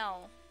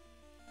smell.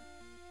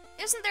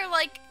 Isn't there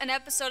like an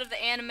episode of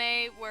the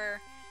anime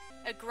where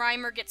a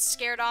Grimer gets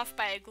scared off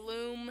by a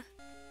Gloom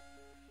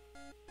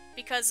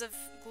because of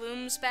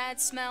Gloom's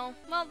bad smell?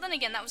 Well, then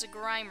again, that was a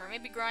Grimer.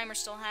 Maybe Grimer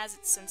still has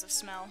its sense of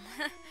smell.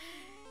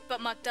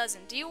 But Muck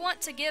doesn't. Do you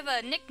want to give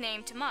a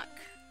nickname to Muck?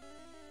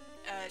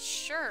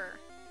 Sure.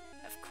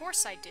 Of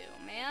course I do,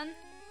 man.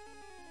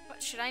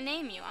 What should I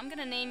name you? I'm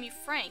gonna name you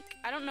Frank.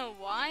 I don't know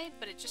why,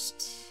 but it's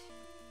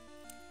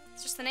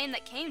just the name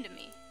that came to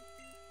me.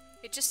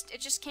 It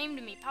just came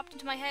to me, popped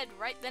into my head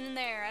right then and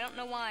there. I don't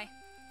know why.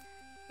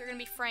 You're gonna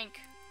be Frank.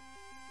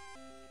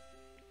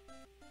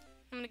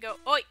 I'm gonna go,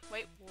 oi,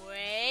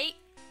 wait.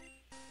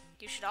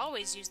 You should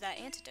always use that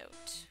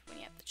antidote when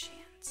you have the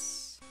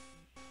chance.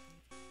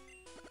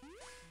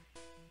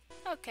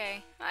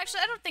 Okay,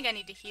 actually I don't think I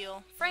need to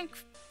heal. Frank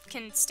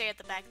can stay at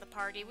the back of the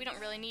party. We don't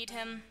really need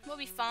him. We'll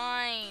be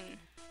fine.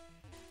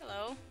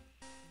 Hello.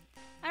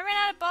 I ran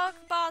out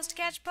of balls to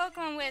catch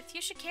Pokemon with.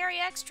 You should carry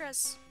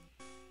extras.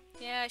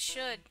 Yeah, I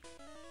should.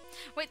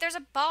 Wait, there's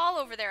a ball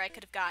over there I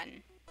could have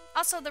gotten.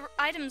 Also, the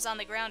items on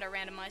the ground are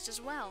randomized as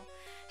well.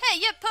 Hey,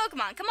 you have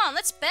Pokemon. Come on,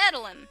 let's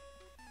battle him.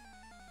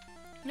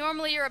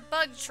 Normally you're a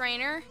bug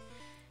trainer,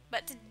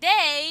 but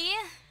today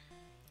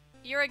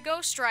you're a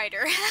Ghost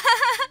Rider.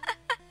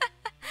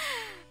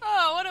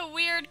 Oh, what a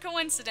weird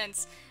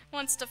coincidence.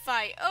 Wants to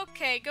fight.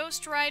 Okay,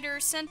 Ghost Rider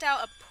sent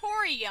out a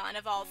Porygon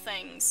of all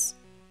things.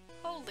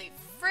 Holy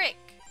frick.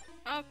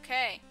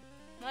 Okay,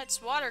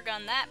 let's water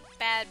gun that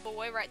bad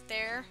boy right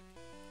there.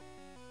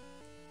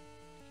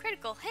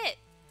 Critical hit.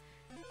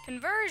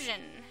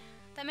 Conversion.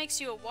 That makes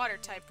you a water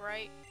type,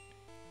 right?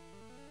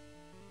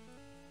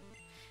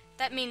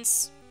 That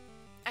means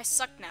I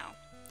suck now.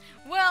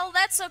 Well,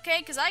 that's okay,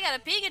 because I got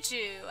a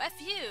Pikachu. F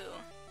you.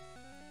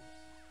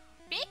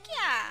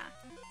 Pika!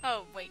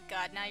 Oh, wait,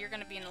 God, now you're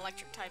going to be an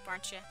electric type,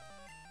 aren't you?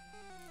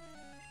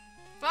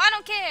 Well, I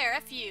don't care.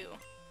 F you.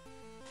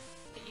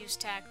 But use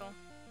tackle.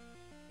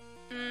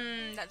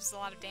 That does a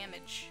lot of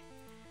damage.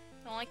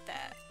 I don't like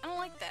that. I don't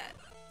like that.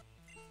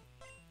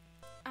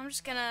 I'm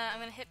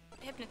gonna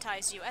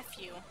hypnotize you. F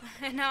you.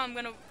 And now I'm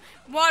gonna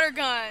water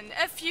gun.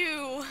 F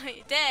you.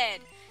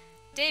 Dead.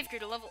 Dave grew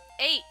to level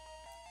 8.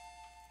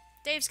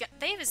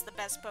 Dave is the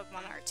best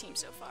Pokemon on our team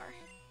so far.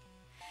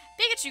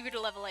 Pikachu grew to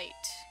level 8.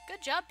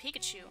 Good job,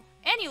 Pikachu.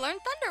 And you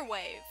learned Thunder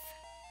Wave.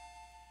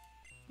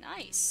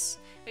 Nice.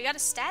 We got a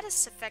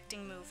status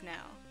affecting move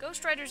now.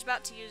 Ghost Rider's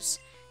about to use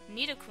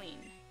Nidoqueen.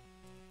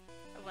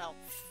 Well,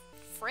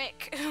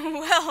 frick.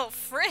 Well,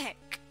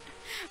 frick.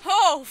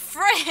 Oh,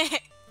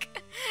 frick.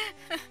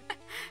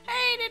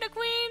 Hey,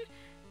 Nidoqueen.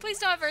 Please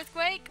don't have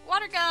Earthquake.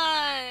 Water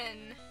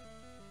gun.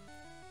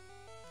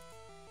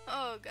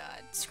 Oh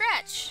god.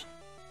 Scratch!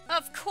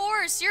 Of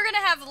course, you're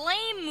gonna have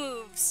lame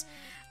moves!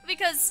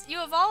 Because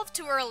you evolved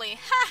too early.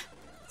 Ha!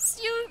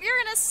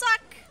 You're gonna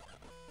suck!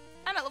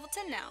 I'm at level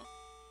 10 now.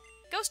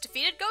 Ghost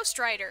defeated Ghost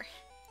Rider.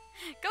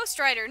 Ghost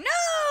Rider, no!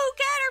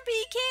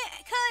 Caterpie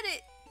can't cut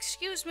it!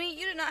 Excuse me,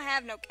 you did not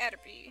have no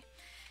Caterpie.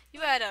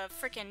 You had a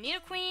freaking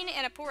Nidoqueen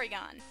and a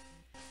Porygon.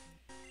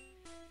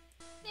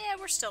 Yeah,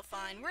 we're still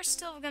fine. We're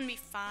still gonna be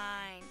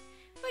fine.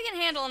 We can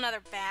handle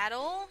another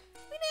battle.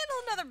 We can handle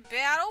another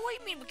battle? What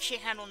do you mean we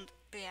can't handle another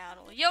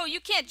battle? Yo, you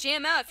can't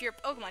jam out if you're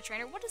a Pokemon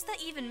trainer. What does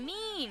that even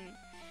mean?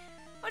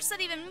 What does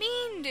that even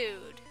mean,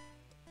 dude?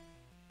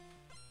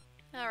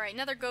 Alright,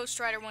 another Ghost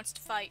Rider wants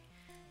to fight.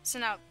 So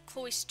now,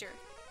 Cloyster.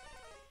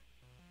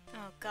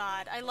 Oh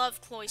god, I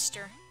love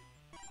Cloyster.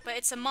 But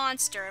it's a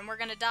monster and we're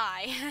gonna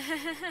die.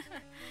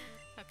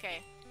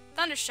 Okay,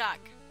 Thundershock.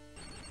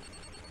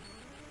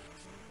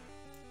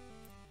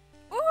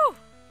 Ooh!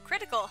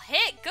 Critical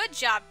hit! Good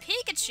job,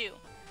 Pikachu!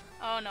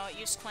 Oh no, it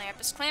used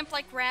Clamp. Is Clamp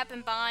like Wrap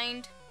and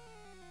Bind?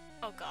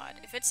 Oh god,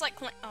 if it's like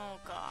Clamp... Oh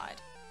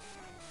god.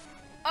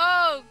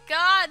 Oh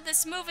god,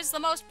 this move is the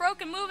most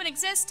broken move in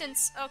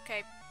existence!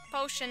 Okay,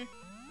 Potion.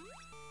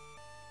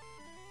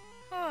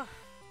 Oh,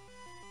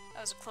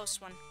 that was a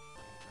close one.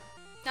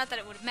 Not that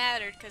it would have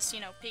mattered, because, you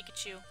know,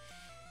 Pikachu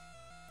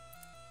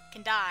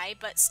can die,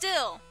 but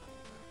still!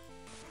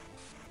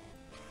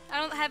 I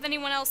don't have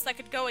anyone else that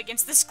could go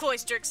against this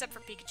Cloyster except for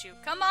Pikachu.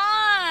 Come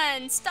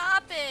on!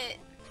 Stop it!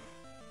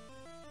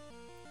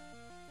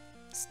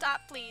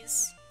 Stop,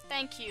 please.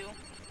 Thank you.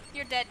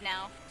 You're dead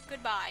now.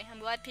 Goodbye. I'm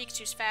glad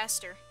Pikachu's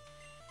faster.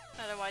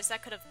 Otherwise,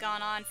 that could have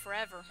gone on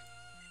forever.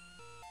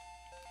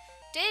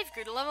 Dave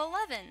grew to level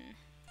 11.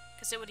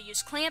 Because it would have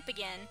used Clamp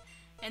again.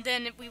 And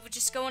then we would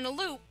just go in a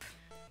loop.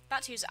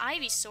 About to use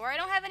Ivysaur. I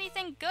don't have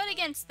anything good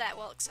against that.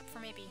 Well, except for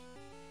maybe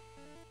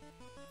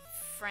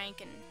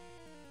Frank and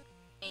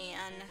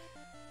Anne.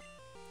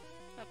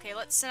 Okay,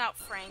 let's send out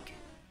Frank.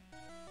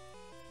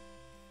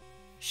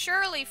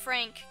 Surely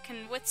Frank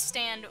can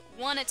withstand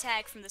one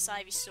attack from this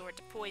Ivysaur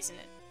to poison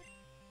it.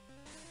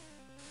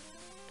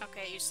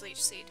 Okay, use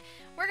Leech Seed.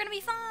 We're gonna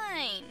be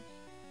fine!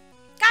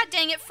 God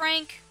dang it,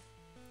 Frank!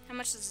 How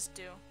much does this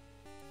do?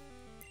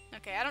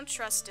 Okay, I don't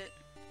trust it.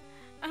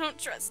 I don't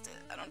trust it.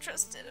 I don't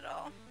trust it at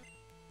all.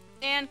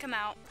 And come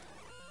out.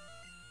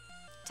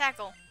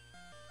 Tackle.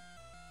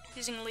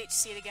 Using Leech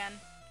Seed again.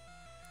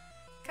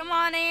 Come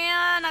on,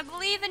 Anne! I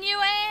believe in you,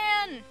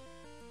 Anne!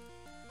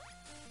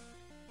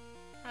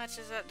 How much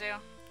does that do?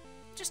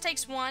 Just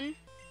takes one.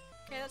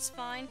 Okay, that's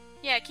fine.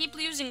 Yeah, keep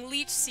using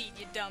Leech Seed,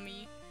 you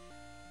dummy.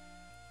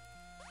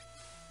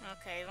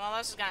 Okay, well,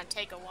 this is gonna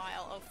take a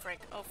while. Oh,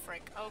 frick. Oh,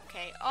 frick.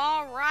 Okay,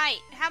 alright.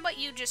 How about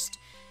you just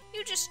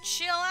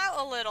chill out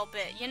a little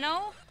bit, you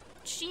know?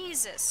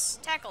 Jesus.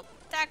 Tackle.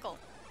 Tackle.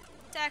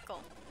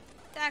 Tackle.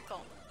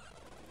 Tackle.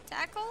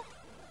 Tackle?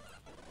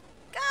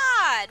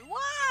 God,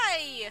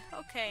 why?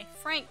 Okay,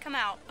 Frank, come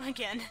out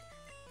again.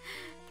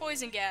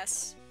 Poison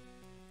gas.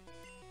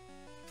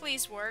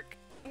 Please work.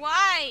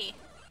 Why?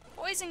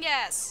 Poison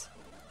gas.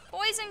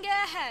 Poison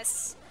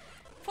gas.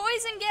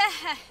 Poison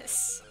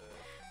gas.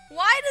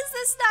 Why does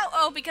this not?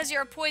 Oh, because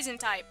you're a poison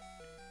type.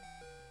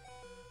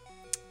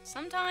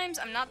 Sometimes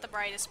I'm not the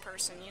brightest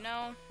person, you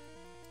know?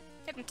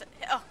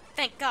 Oh,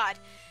 thank God.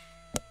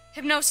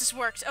 Hypnosis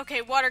worked.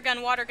 Okay, water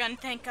gun,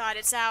 thank God.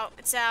 It's out,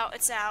 it's out,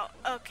 it's out.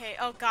 Okay,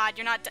 oh God,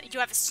 you're not, you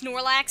have a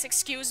Snorlax,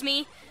 excuse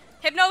me?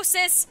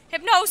 Hypnosis!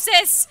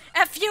 Hypnosis!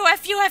 F you,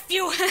 F you, F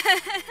you!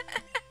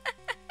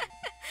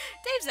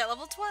 Dave's at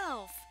level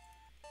 12.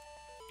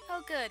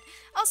 Oh, good.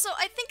 Also,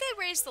 I think I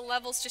raised the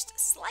levels just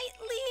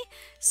slightly,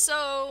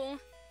 so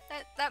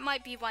that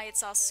might be why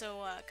it's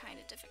also kind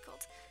of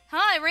difficult.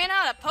 Huh, I ran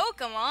out of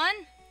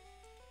Pokemon!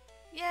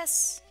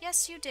 Yes,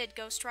 yes you did,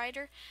 Ghost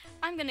Rider.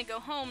 I'm gonna go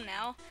home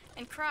now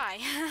and cry.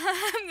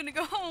 I'm gonna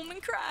go home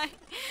and cry.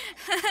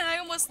 I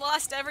almost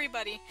lost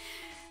everybody.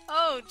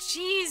 Oh,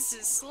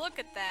 Jesus, look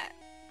at that.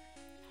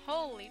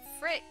 Holy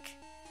frick.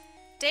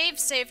 Dave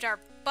saved our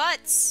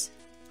butts.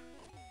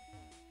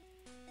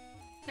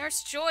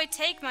 Nurse Joy,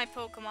 take my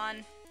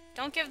Pokemon.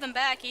 Don't give them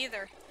back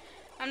either.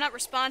 I'm not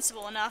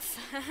responsible enough.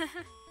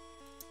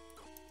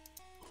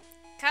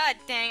 God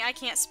dang, I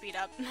can't speed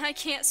up. I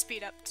can't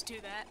speed up to do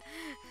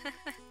that.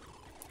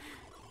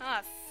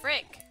 Ah,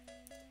 frick.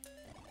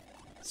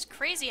 It's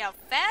crazy how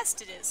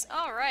fast it is.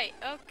 Alright,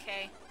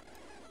 okay.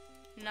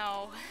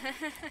 No.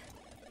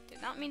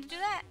 Did not mean to do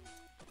that.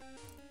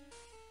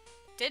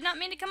 Did not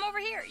mean to come over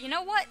here. You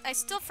know what? I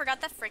still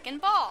forgot the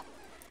frickin' ball.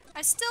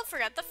 I still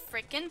forgot the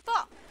frickin'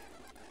 ball.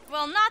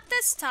 Well, not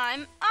this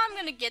time. I'm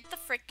gonna get the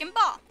frickin'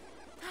 ball.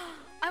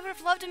 I would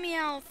have loved a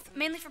Meowth,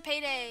 mainly for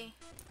payday.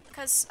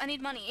 Because I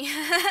need money.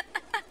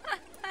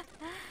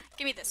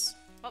 Give me this.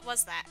 What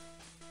was that?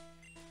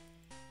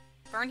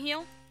 Burn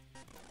heal?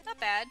 Not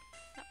bad.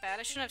 Not bad.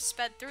 I shouldn't have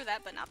sped through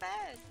that, but not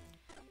bad.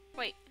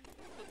 Wait.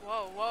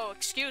 Whoa, whoa,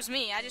 excuse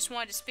me. I just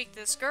wanted to speak to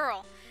this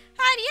girl.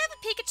 Hi, do you have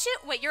a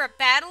Pikachu? Wait, you're a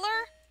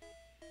battler?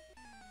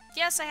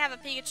 Yes, I have a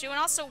Pikachu. And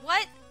also,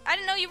 what? I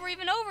didn't know you were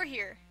even over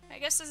here. I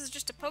guess this is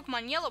just a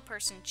Pokemon Yellow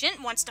person.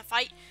 Jint wants to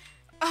fight.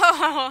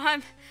 Oh,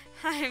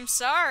 I'm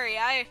sorry.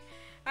 I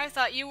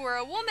thought you were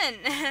a woman.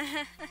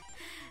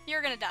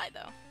 You're gonna die,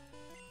 though.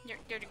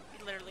 You're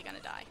literally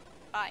gonna die.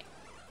 Bye.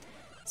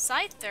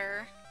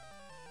 Scyther?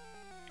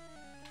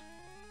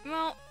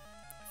 Well,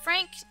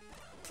 Frank,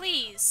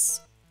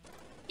 please.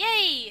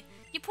 Yay!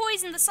 You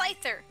poisoned the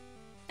Scyther.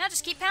 Now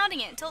just keep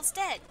pounding it until it's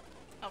dead.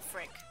 Oh,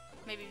 frick.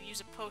 Maybe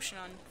use a potion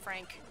on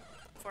Frank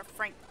before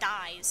Frank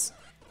dies.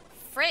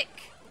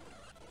 Frick!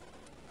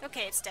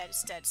 Okay, it's dead,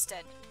 it's dead, it's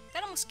dead.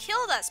 That almost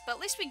killed us, but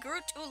at least we grew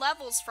 2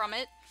 levels from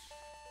it.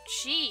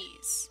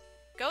 Jeez.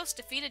 Ghost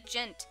defeated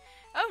Gent.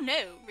 Oh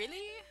no,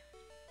 really?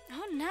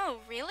 Oh no,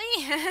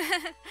 really?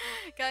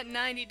 Got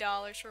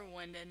 $90 for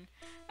Winden.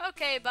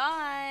 Okay,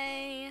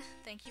 bye.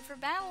 Thank you for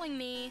battling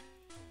me.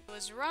 It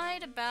was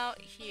right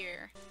about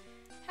here.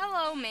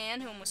 Hello,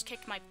 man who almost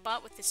kicked my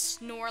butt with his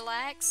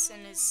Snorlax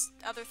and his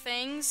other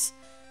things.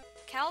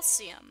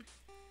 Calcium.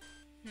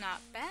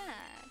 Not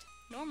bad.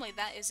 Normally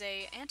that is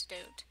a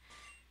antidote.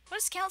 What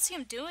does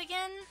calcium do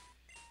again?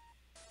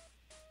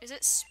 Is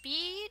it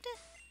speed?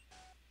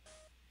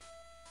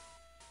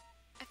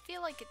 I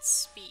feel like it's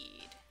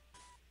speed.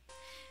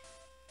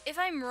 If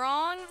I'm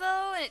wrong,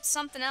 though, and it's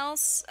something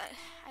else,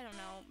 I don't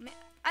know.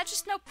 I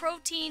just know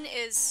protein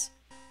is...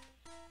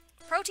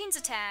 Protein's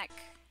attack.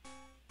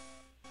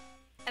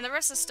 And the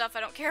rest of the stuff I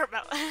don't care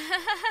about.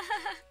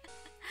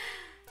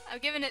 I'm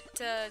giving it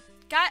to...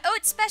 Oh,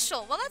 it's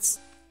special! Well, that's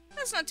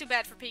not too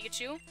bad for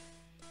Pikachu.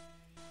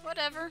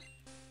 Whatever.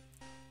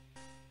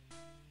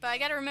 But I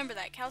gotta remember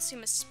that.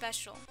 Calcium is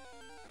special.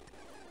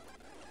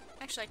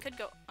 Actually, I could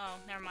go... Oh,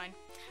 never mind.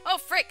 Oh,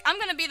 frick! I'm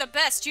gonna be the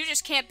best! You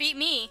just can't beat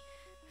me!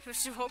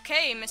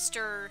 Okay,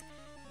 Mr.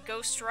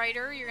 Ghost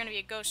Rider. You're gonna be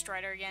a Ghost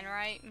Rider again,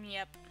 right?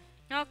 Yep.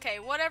 Okay,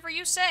 whatever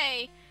you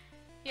say.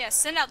 Yeah,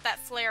 send out that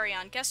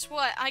Flareon. Guess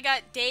what? I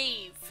got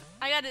Dave.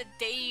 I got a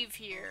Dave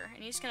here,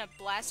 and he's gonna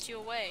blast you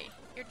away.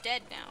 You're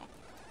dead now.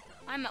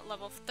 I'm at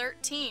level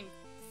 13.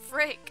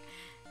 Frick.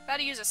 About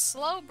to use a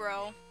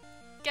Slowbro.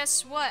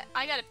 Guess what?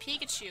 I got a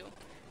Pikachu.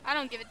 I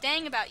don't give a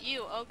dang about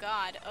you. Oh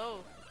god.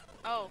 Oh.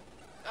 Oh.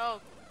 Oh.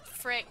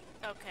 Frick.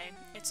 Okay.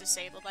 It's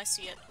disabled. I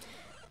see it.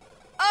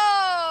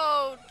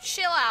 Oh!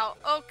 Chill out.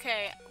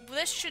 Okay.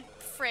 This should...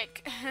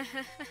 Frick. I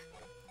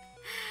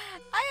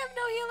have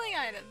no healing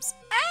items.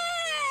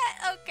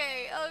 Ah!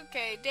 Okay.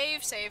 Okay.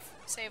 Dave, save.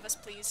 Save us,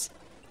 please.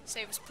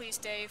 Save us, please,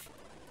 Dave.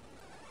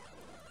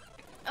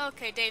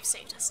 Okay, Dave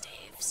saved us.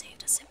 Dave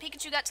saved us. And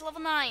Pikachu got to level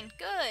 9.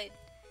 Good.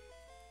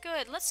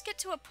 Good. Let's get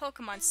to a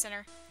Pokemon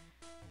Center.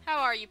 How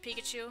are you,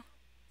 Pikachu?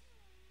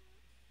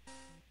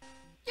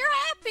 You're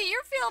happy.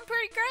 You're feeling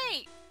pretty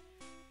great.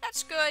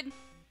 That's good.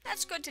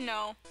 That's good to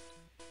know.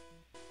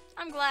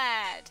 I'm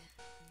glad.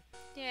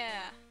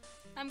 Yeah.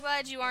 I'm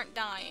glad you aren't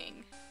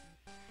dying.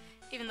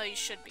 Even though you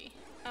should be.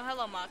 Oh,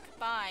 hello, Muck.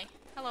 Bye.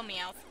 Hello,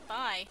 Meowth.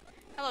 Bye.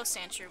 Hello,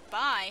 Sandshrew.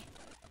 Bye.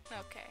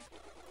 Okay.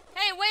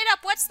 Hey, wait up!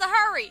 What's the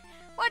hurry?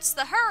 What's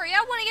the hurry?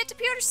 I want to get to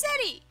Pewter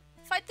City!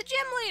 Fight the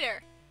gym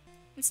leader!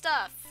 And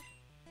stuff.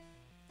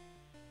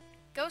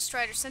 Ghost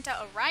Rider sent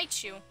out a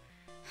Raichu.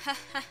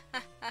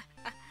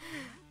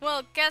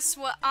 Well, guess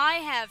what I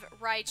have,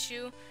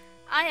 Raichu?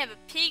 I have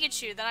a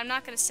Pikachu that I'm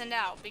not going to send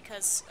out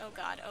because, oh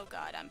god,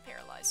 I'm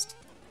paralyzed.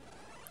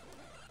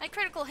 I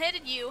critical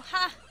hitted you.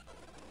 Ha!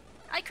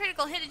 I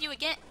critical hitted you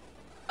again.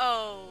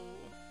 Oh.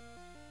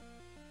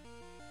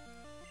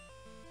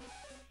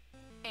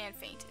 And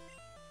fainted.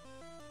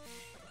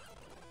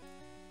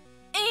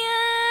 And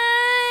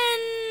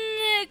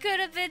it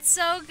could have been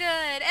so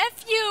good.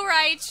 F you,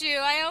 Raichu.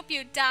 I hope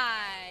you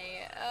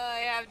die. I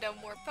have no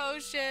more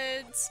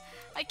potions.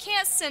 I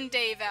can't send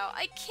Dave out.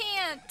 I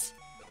can't.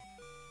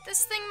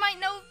 This thing might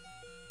know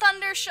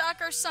Thunder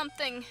Shock or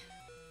something.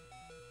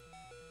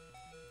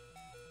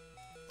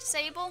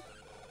 Disable?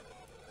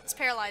 It's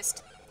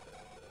paralyzed.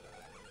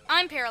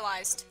 I'm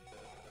paralyzed.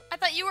 I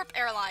thought you were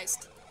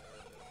paralyzed.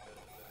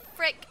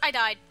 Frick, I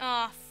died.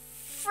 Oh,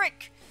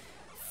 frick.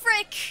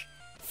 Frick.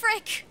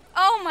 Frick.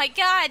 Oh my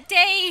god,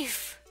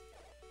 Dave.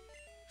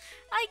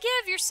 I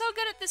give, you're so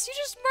good at this. You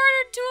just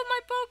murdered 2 of my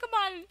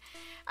Pokemon.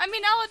 I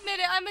mean, I'll admit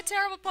it, I'm a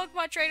terrible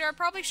Pokemon trainer. I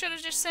probably should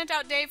have just sent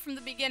out Dave from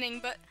the beginning,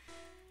 but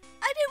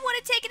I didn't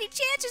want to take any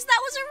chances.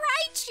 That was a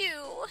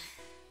Raichu.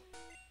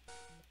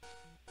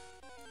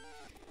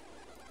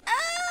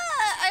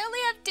 I only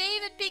have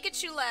Dave and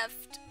Pikachu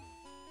left.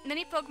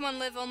 Many Pokemon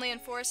live only in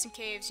forests and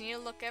caves. You need to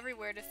look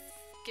everywhere to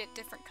get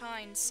different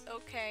kinds.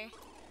 Okay.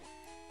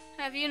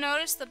 Have you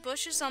noticed the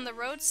bushes on the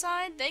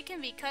roadside? They can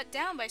be cut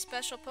down by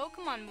special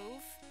Pokemon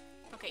move.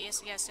 Okay,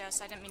 yes.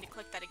 I didn't mean to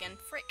click that again.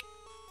 Frick.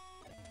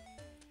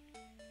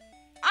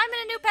 I'm in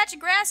a new patch of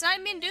grass and I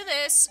didn't mean to do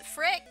this.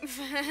 Frick.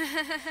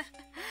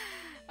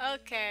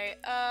 Okay,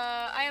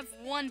 I have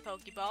 1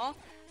 Pokeball.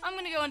 I'm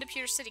gonna go into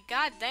Pewter City.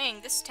 God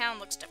dang, this town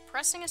looks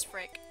depressing as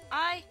frick.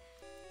 I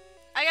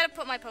gotta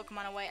put my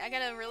Pokemon away. I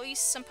gotta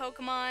release some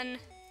Pokemon.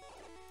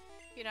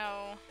 You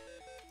know,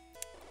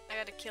 I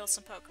gotta kill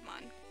some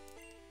Pokemon.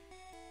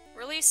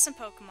 Release some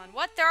Pokemon.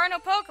 What? There are no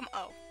Pokemon.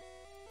 Oh.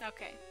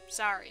 Okay,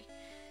 sorry.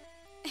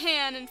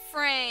 Anne and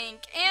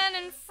Frank. Anne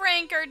and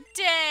Frank are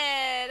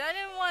dead. I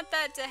didn't want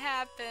that to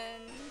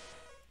happen.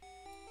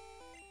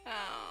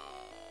 Oh.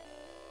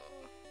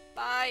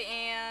 Bye,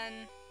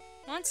 Anne.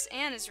 Once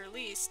Anne is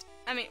released,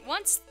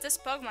 once this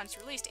Pokemon's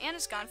released, Anne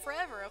is gone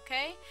forever,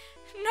 okay?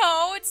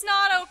 No, it's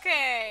not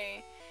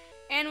okay.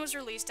 Anne was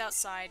released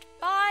outside.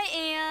 Bye,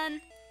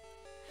 Anne.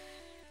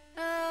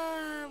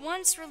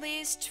 Once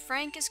released,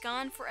 Frank is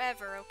gone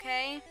forever,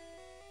 okay?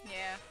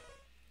 Yeah.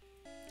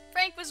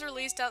 Frank was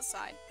released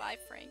outside. Bye,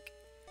 Frank.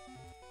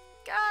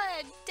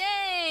 God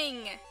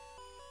dang!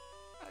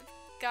 All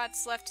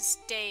God's left is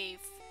Dave.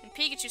 And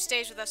Pikachu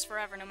stays with us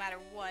forever no matter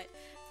what.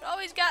 But all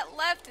he's got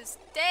left is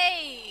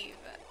Dave!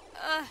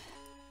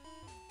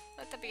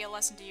 Let that be a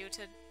lesson to you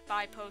to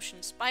buy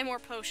potions. Buy more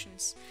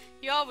potions.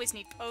 You always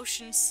need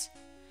potions.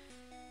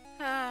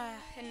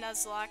 In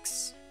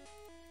Nuzlocks.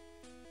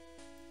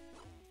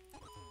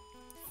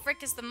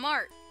 Frick is the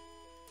mart?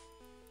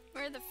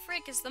 Where the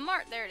frick is the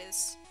mart? There it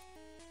is.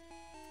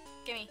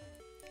 Gimme.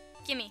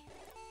 Gimme.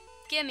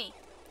 Gimme.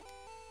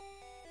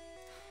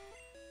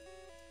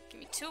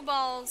 Gimme 2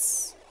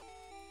 balls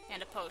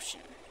and a potion.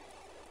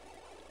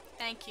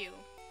 Thank you.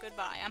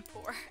 Goodbye. I'm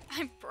poor.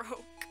 I'm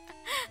broke.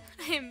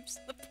 I am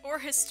the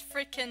poorest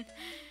freaking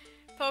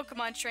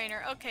Pokemon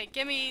trainer. Okay,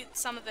 give me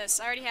some of this.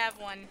 I already have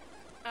one.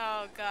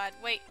 Oh god.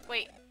 Wait.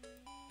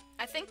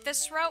 I think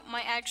this route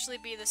might actually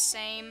be the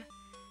same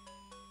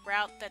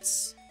route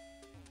that's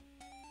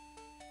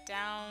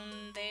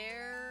down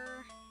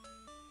there.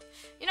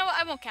 You know what?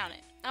 I won't count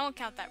it. I won't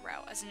count that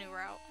route as a new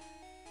route.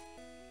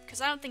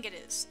 Because I don't think it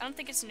is. I don't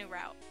think it's a new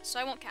route. So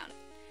I won't count it.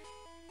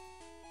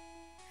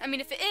 I mean,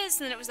 if it is,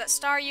 then it was that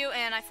Staryu,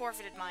 and I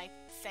forfeited my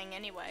thing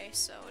anyway,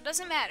 so it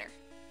doesn't matter.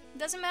 It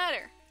doesn't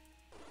matter.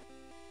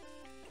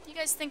 You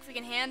guys think we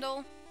can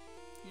handle?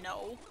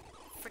 No.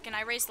 Frickin'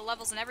 I raised the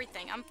levels and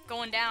everything. I'm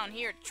going down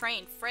here to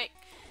train. Frick.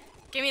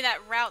 Give me that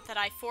route that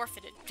I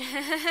forfeited.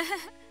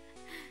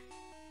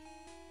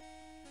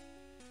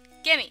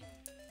 Gimme.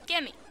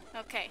 Gimme.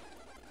 Okay.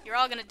 You're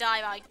all gonna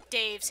die by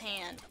Dave's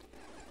hand.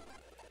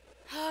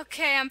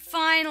 Okay, I'm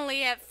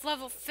finally at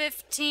level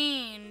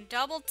 15.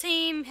 Double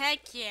team?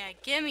 Heck yeah,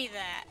 gimme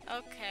that.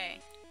 Okay.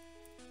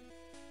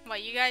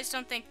 What, you guys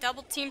don't think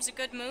double team's a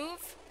good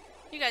move?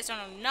 You guys don't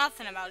know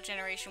nothing about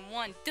Generation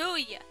 1, do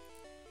ya?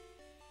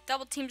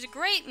 Double team's a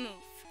great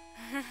move.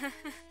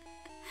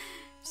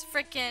 It's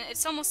frickin',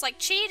 it's almost like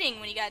cheating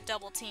when you got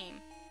double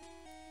team.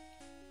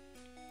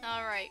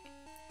 Alright.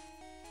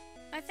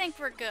 I think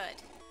we're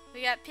good.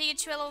 We got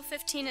Pikachu at level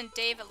 15 and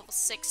Dave at level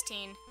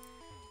 16.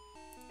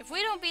 If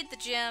we don't beat the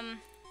gym,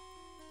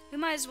 we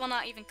might as well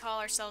not even call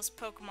ourselves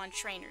Pokemon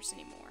trainers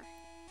anymore.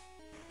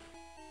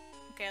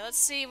 Okay, let's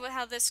see what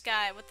this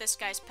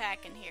guy's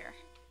packing here.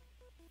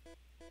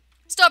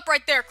 Stop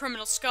right there,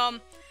 criminal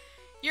scum!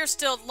 You're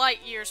still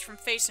light years from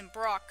facing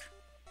Brock.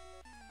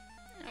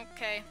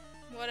 Okay,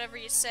 whatever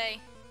you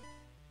say.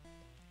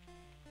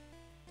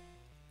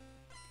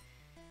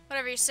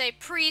 Whatever you say,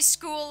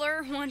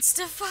 preschooler wants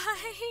to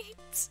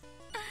fight.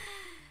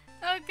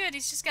 Oh good,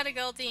 he's just got a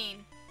Goldeen.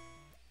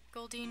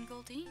 Goldeen.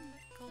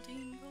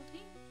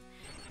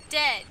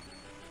 Dead.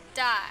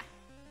 Die.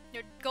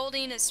 Your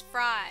Goldeen is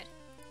fried.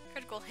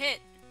 Critical hit.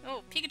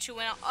 Oh, Pikachu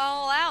went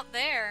all out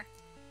there.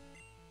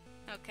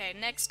 Okay,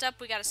 next up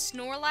we got a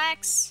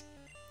Snorlax.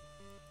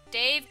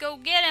 Dave, go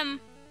get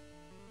him.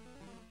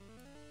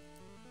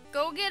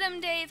 Go get him,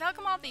 Dave. How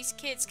come all these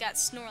kids got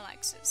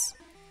Snorlaxes?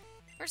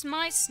 Where's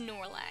my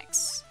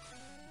Snorlax?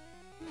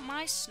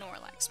 My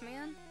Snorlax,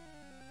 man.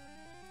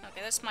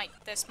 Okay, this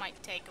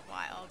might take a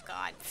while. Oh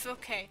god.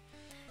 Okay.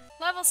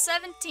 Level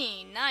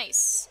 17.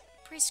 Nice.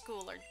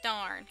 Preschooler.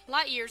 Darn.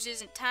 Light years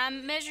isn't time,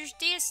 it measures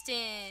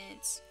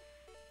distance.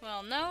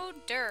 Well, no,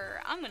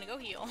 I'm gonna go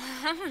heal.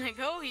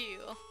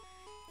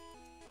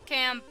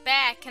 Okay, I'm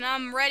back and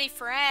I'm ready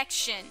for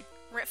action.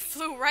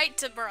 Flew right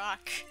to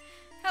Brock.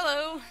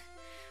 Hello.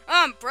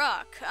 I'm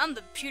Brock. I'm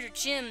the Pewter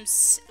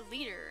Gym's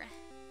leader.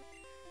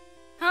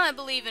 I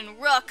believe in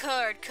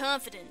rock-hard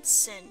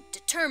confidence and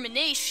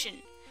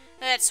determination.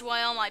 That's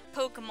why all my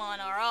Pokemon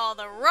are all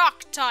the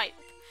rock type.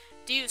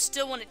 Do you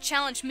still want to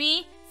challenge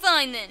me?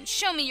 Fine then,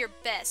 show me your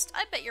best.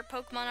 I bet your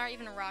Pokemon aren't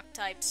even rock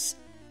types,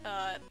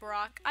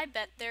 Brock. I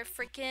bet they're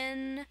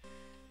freaking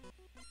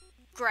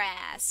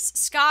grass.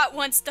 Scott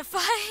wants to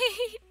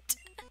fight.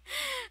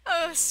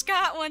 Oh,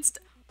 Scott wants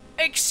to...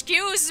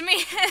 Excuse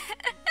me.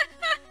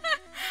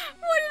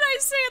 What did I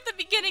say at the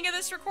beginning of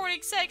this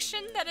recording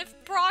section? That if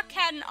Brock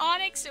had an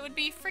Onix, it would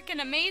be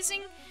freaking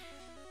amazing?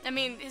 I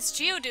mean, his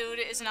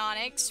Geodude is an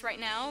Onix right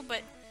now,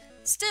 but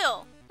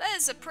still, that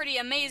is a pretty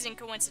amazing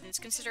coincidence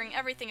considering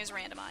everything is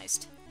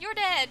randomized. You're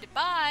dead,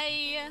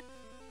 bye!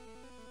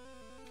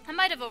 I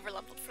might have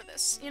overleveled for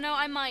this, you know,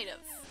 I might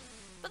have.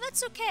 But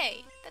that's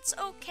okay,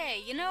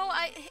 you know,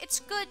 it's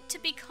good to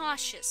be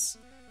cautious.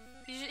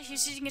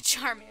 He's using a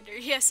Charmander,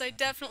 yes, I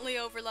definitely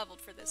overleveled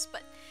for this,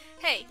 but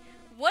hey,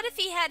 what if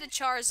he had a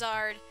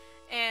Charizard,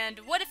 and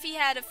what if he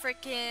had a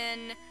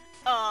frickin',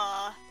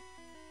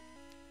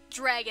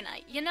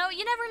 Dragonite? You know,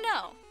 you never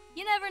know.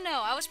 You never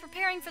know. I was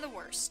preparing for the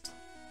worst.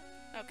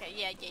 Okay,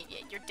 yeah,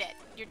 you're dead.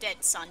 You're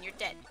dead, son, you're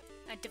dead.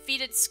 I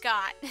defeated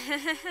Scott.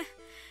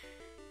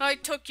 I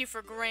took you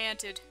for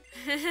granted.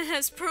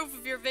 As proof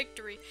of your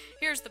victory,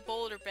 here's the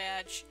boulder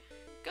badge.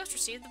 Ghost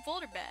received the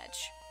boulder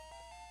badge.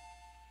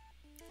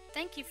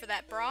 Thank you for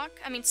that,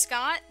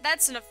 Scott.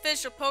 That's an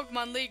official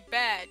Pokemon League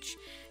badge.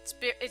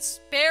 Its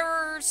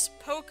bearers'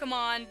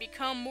 Pokemon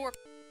become more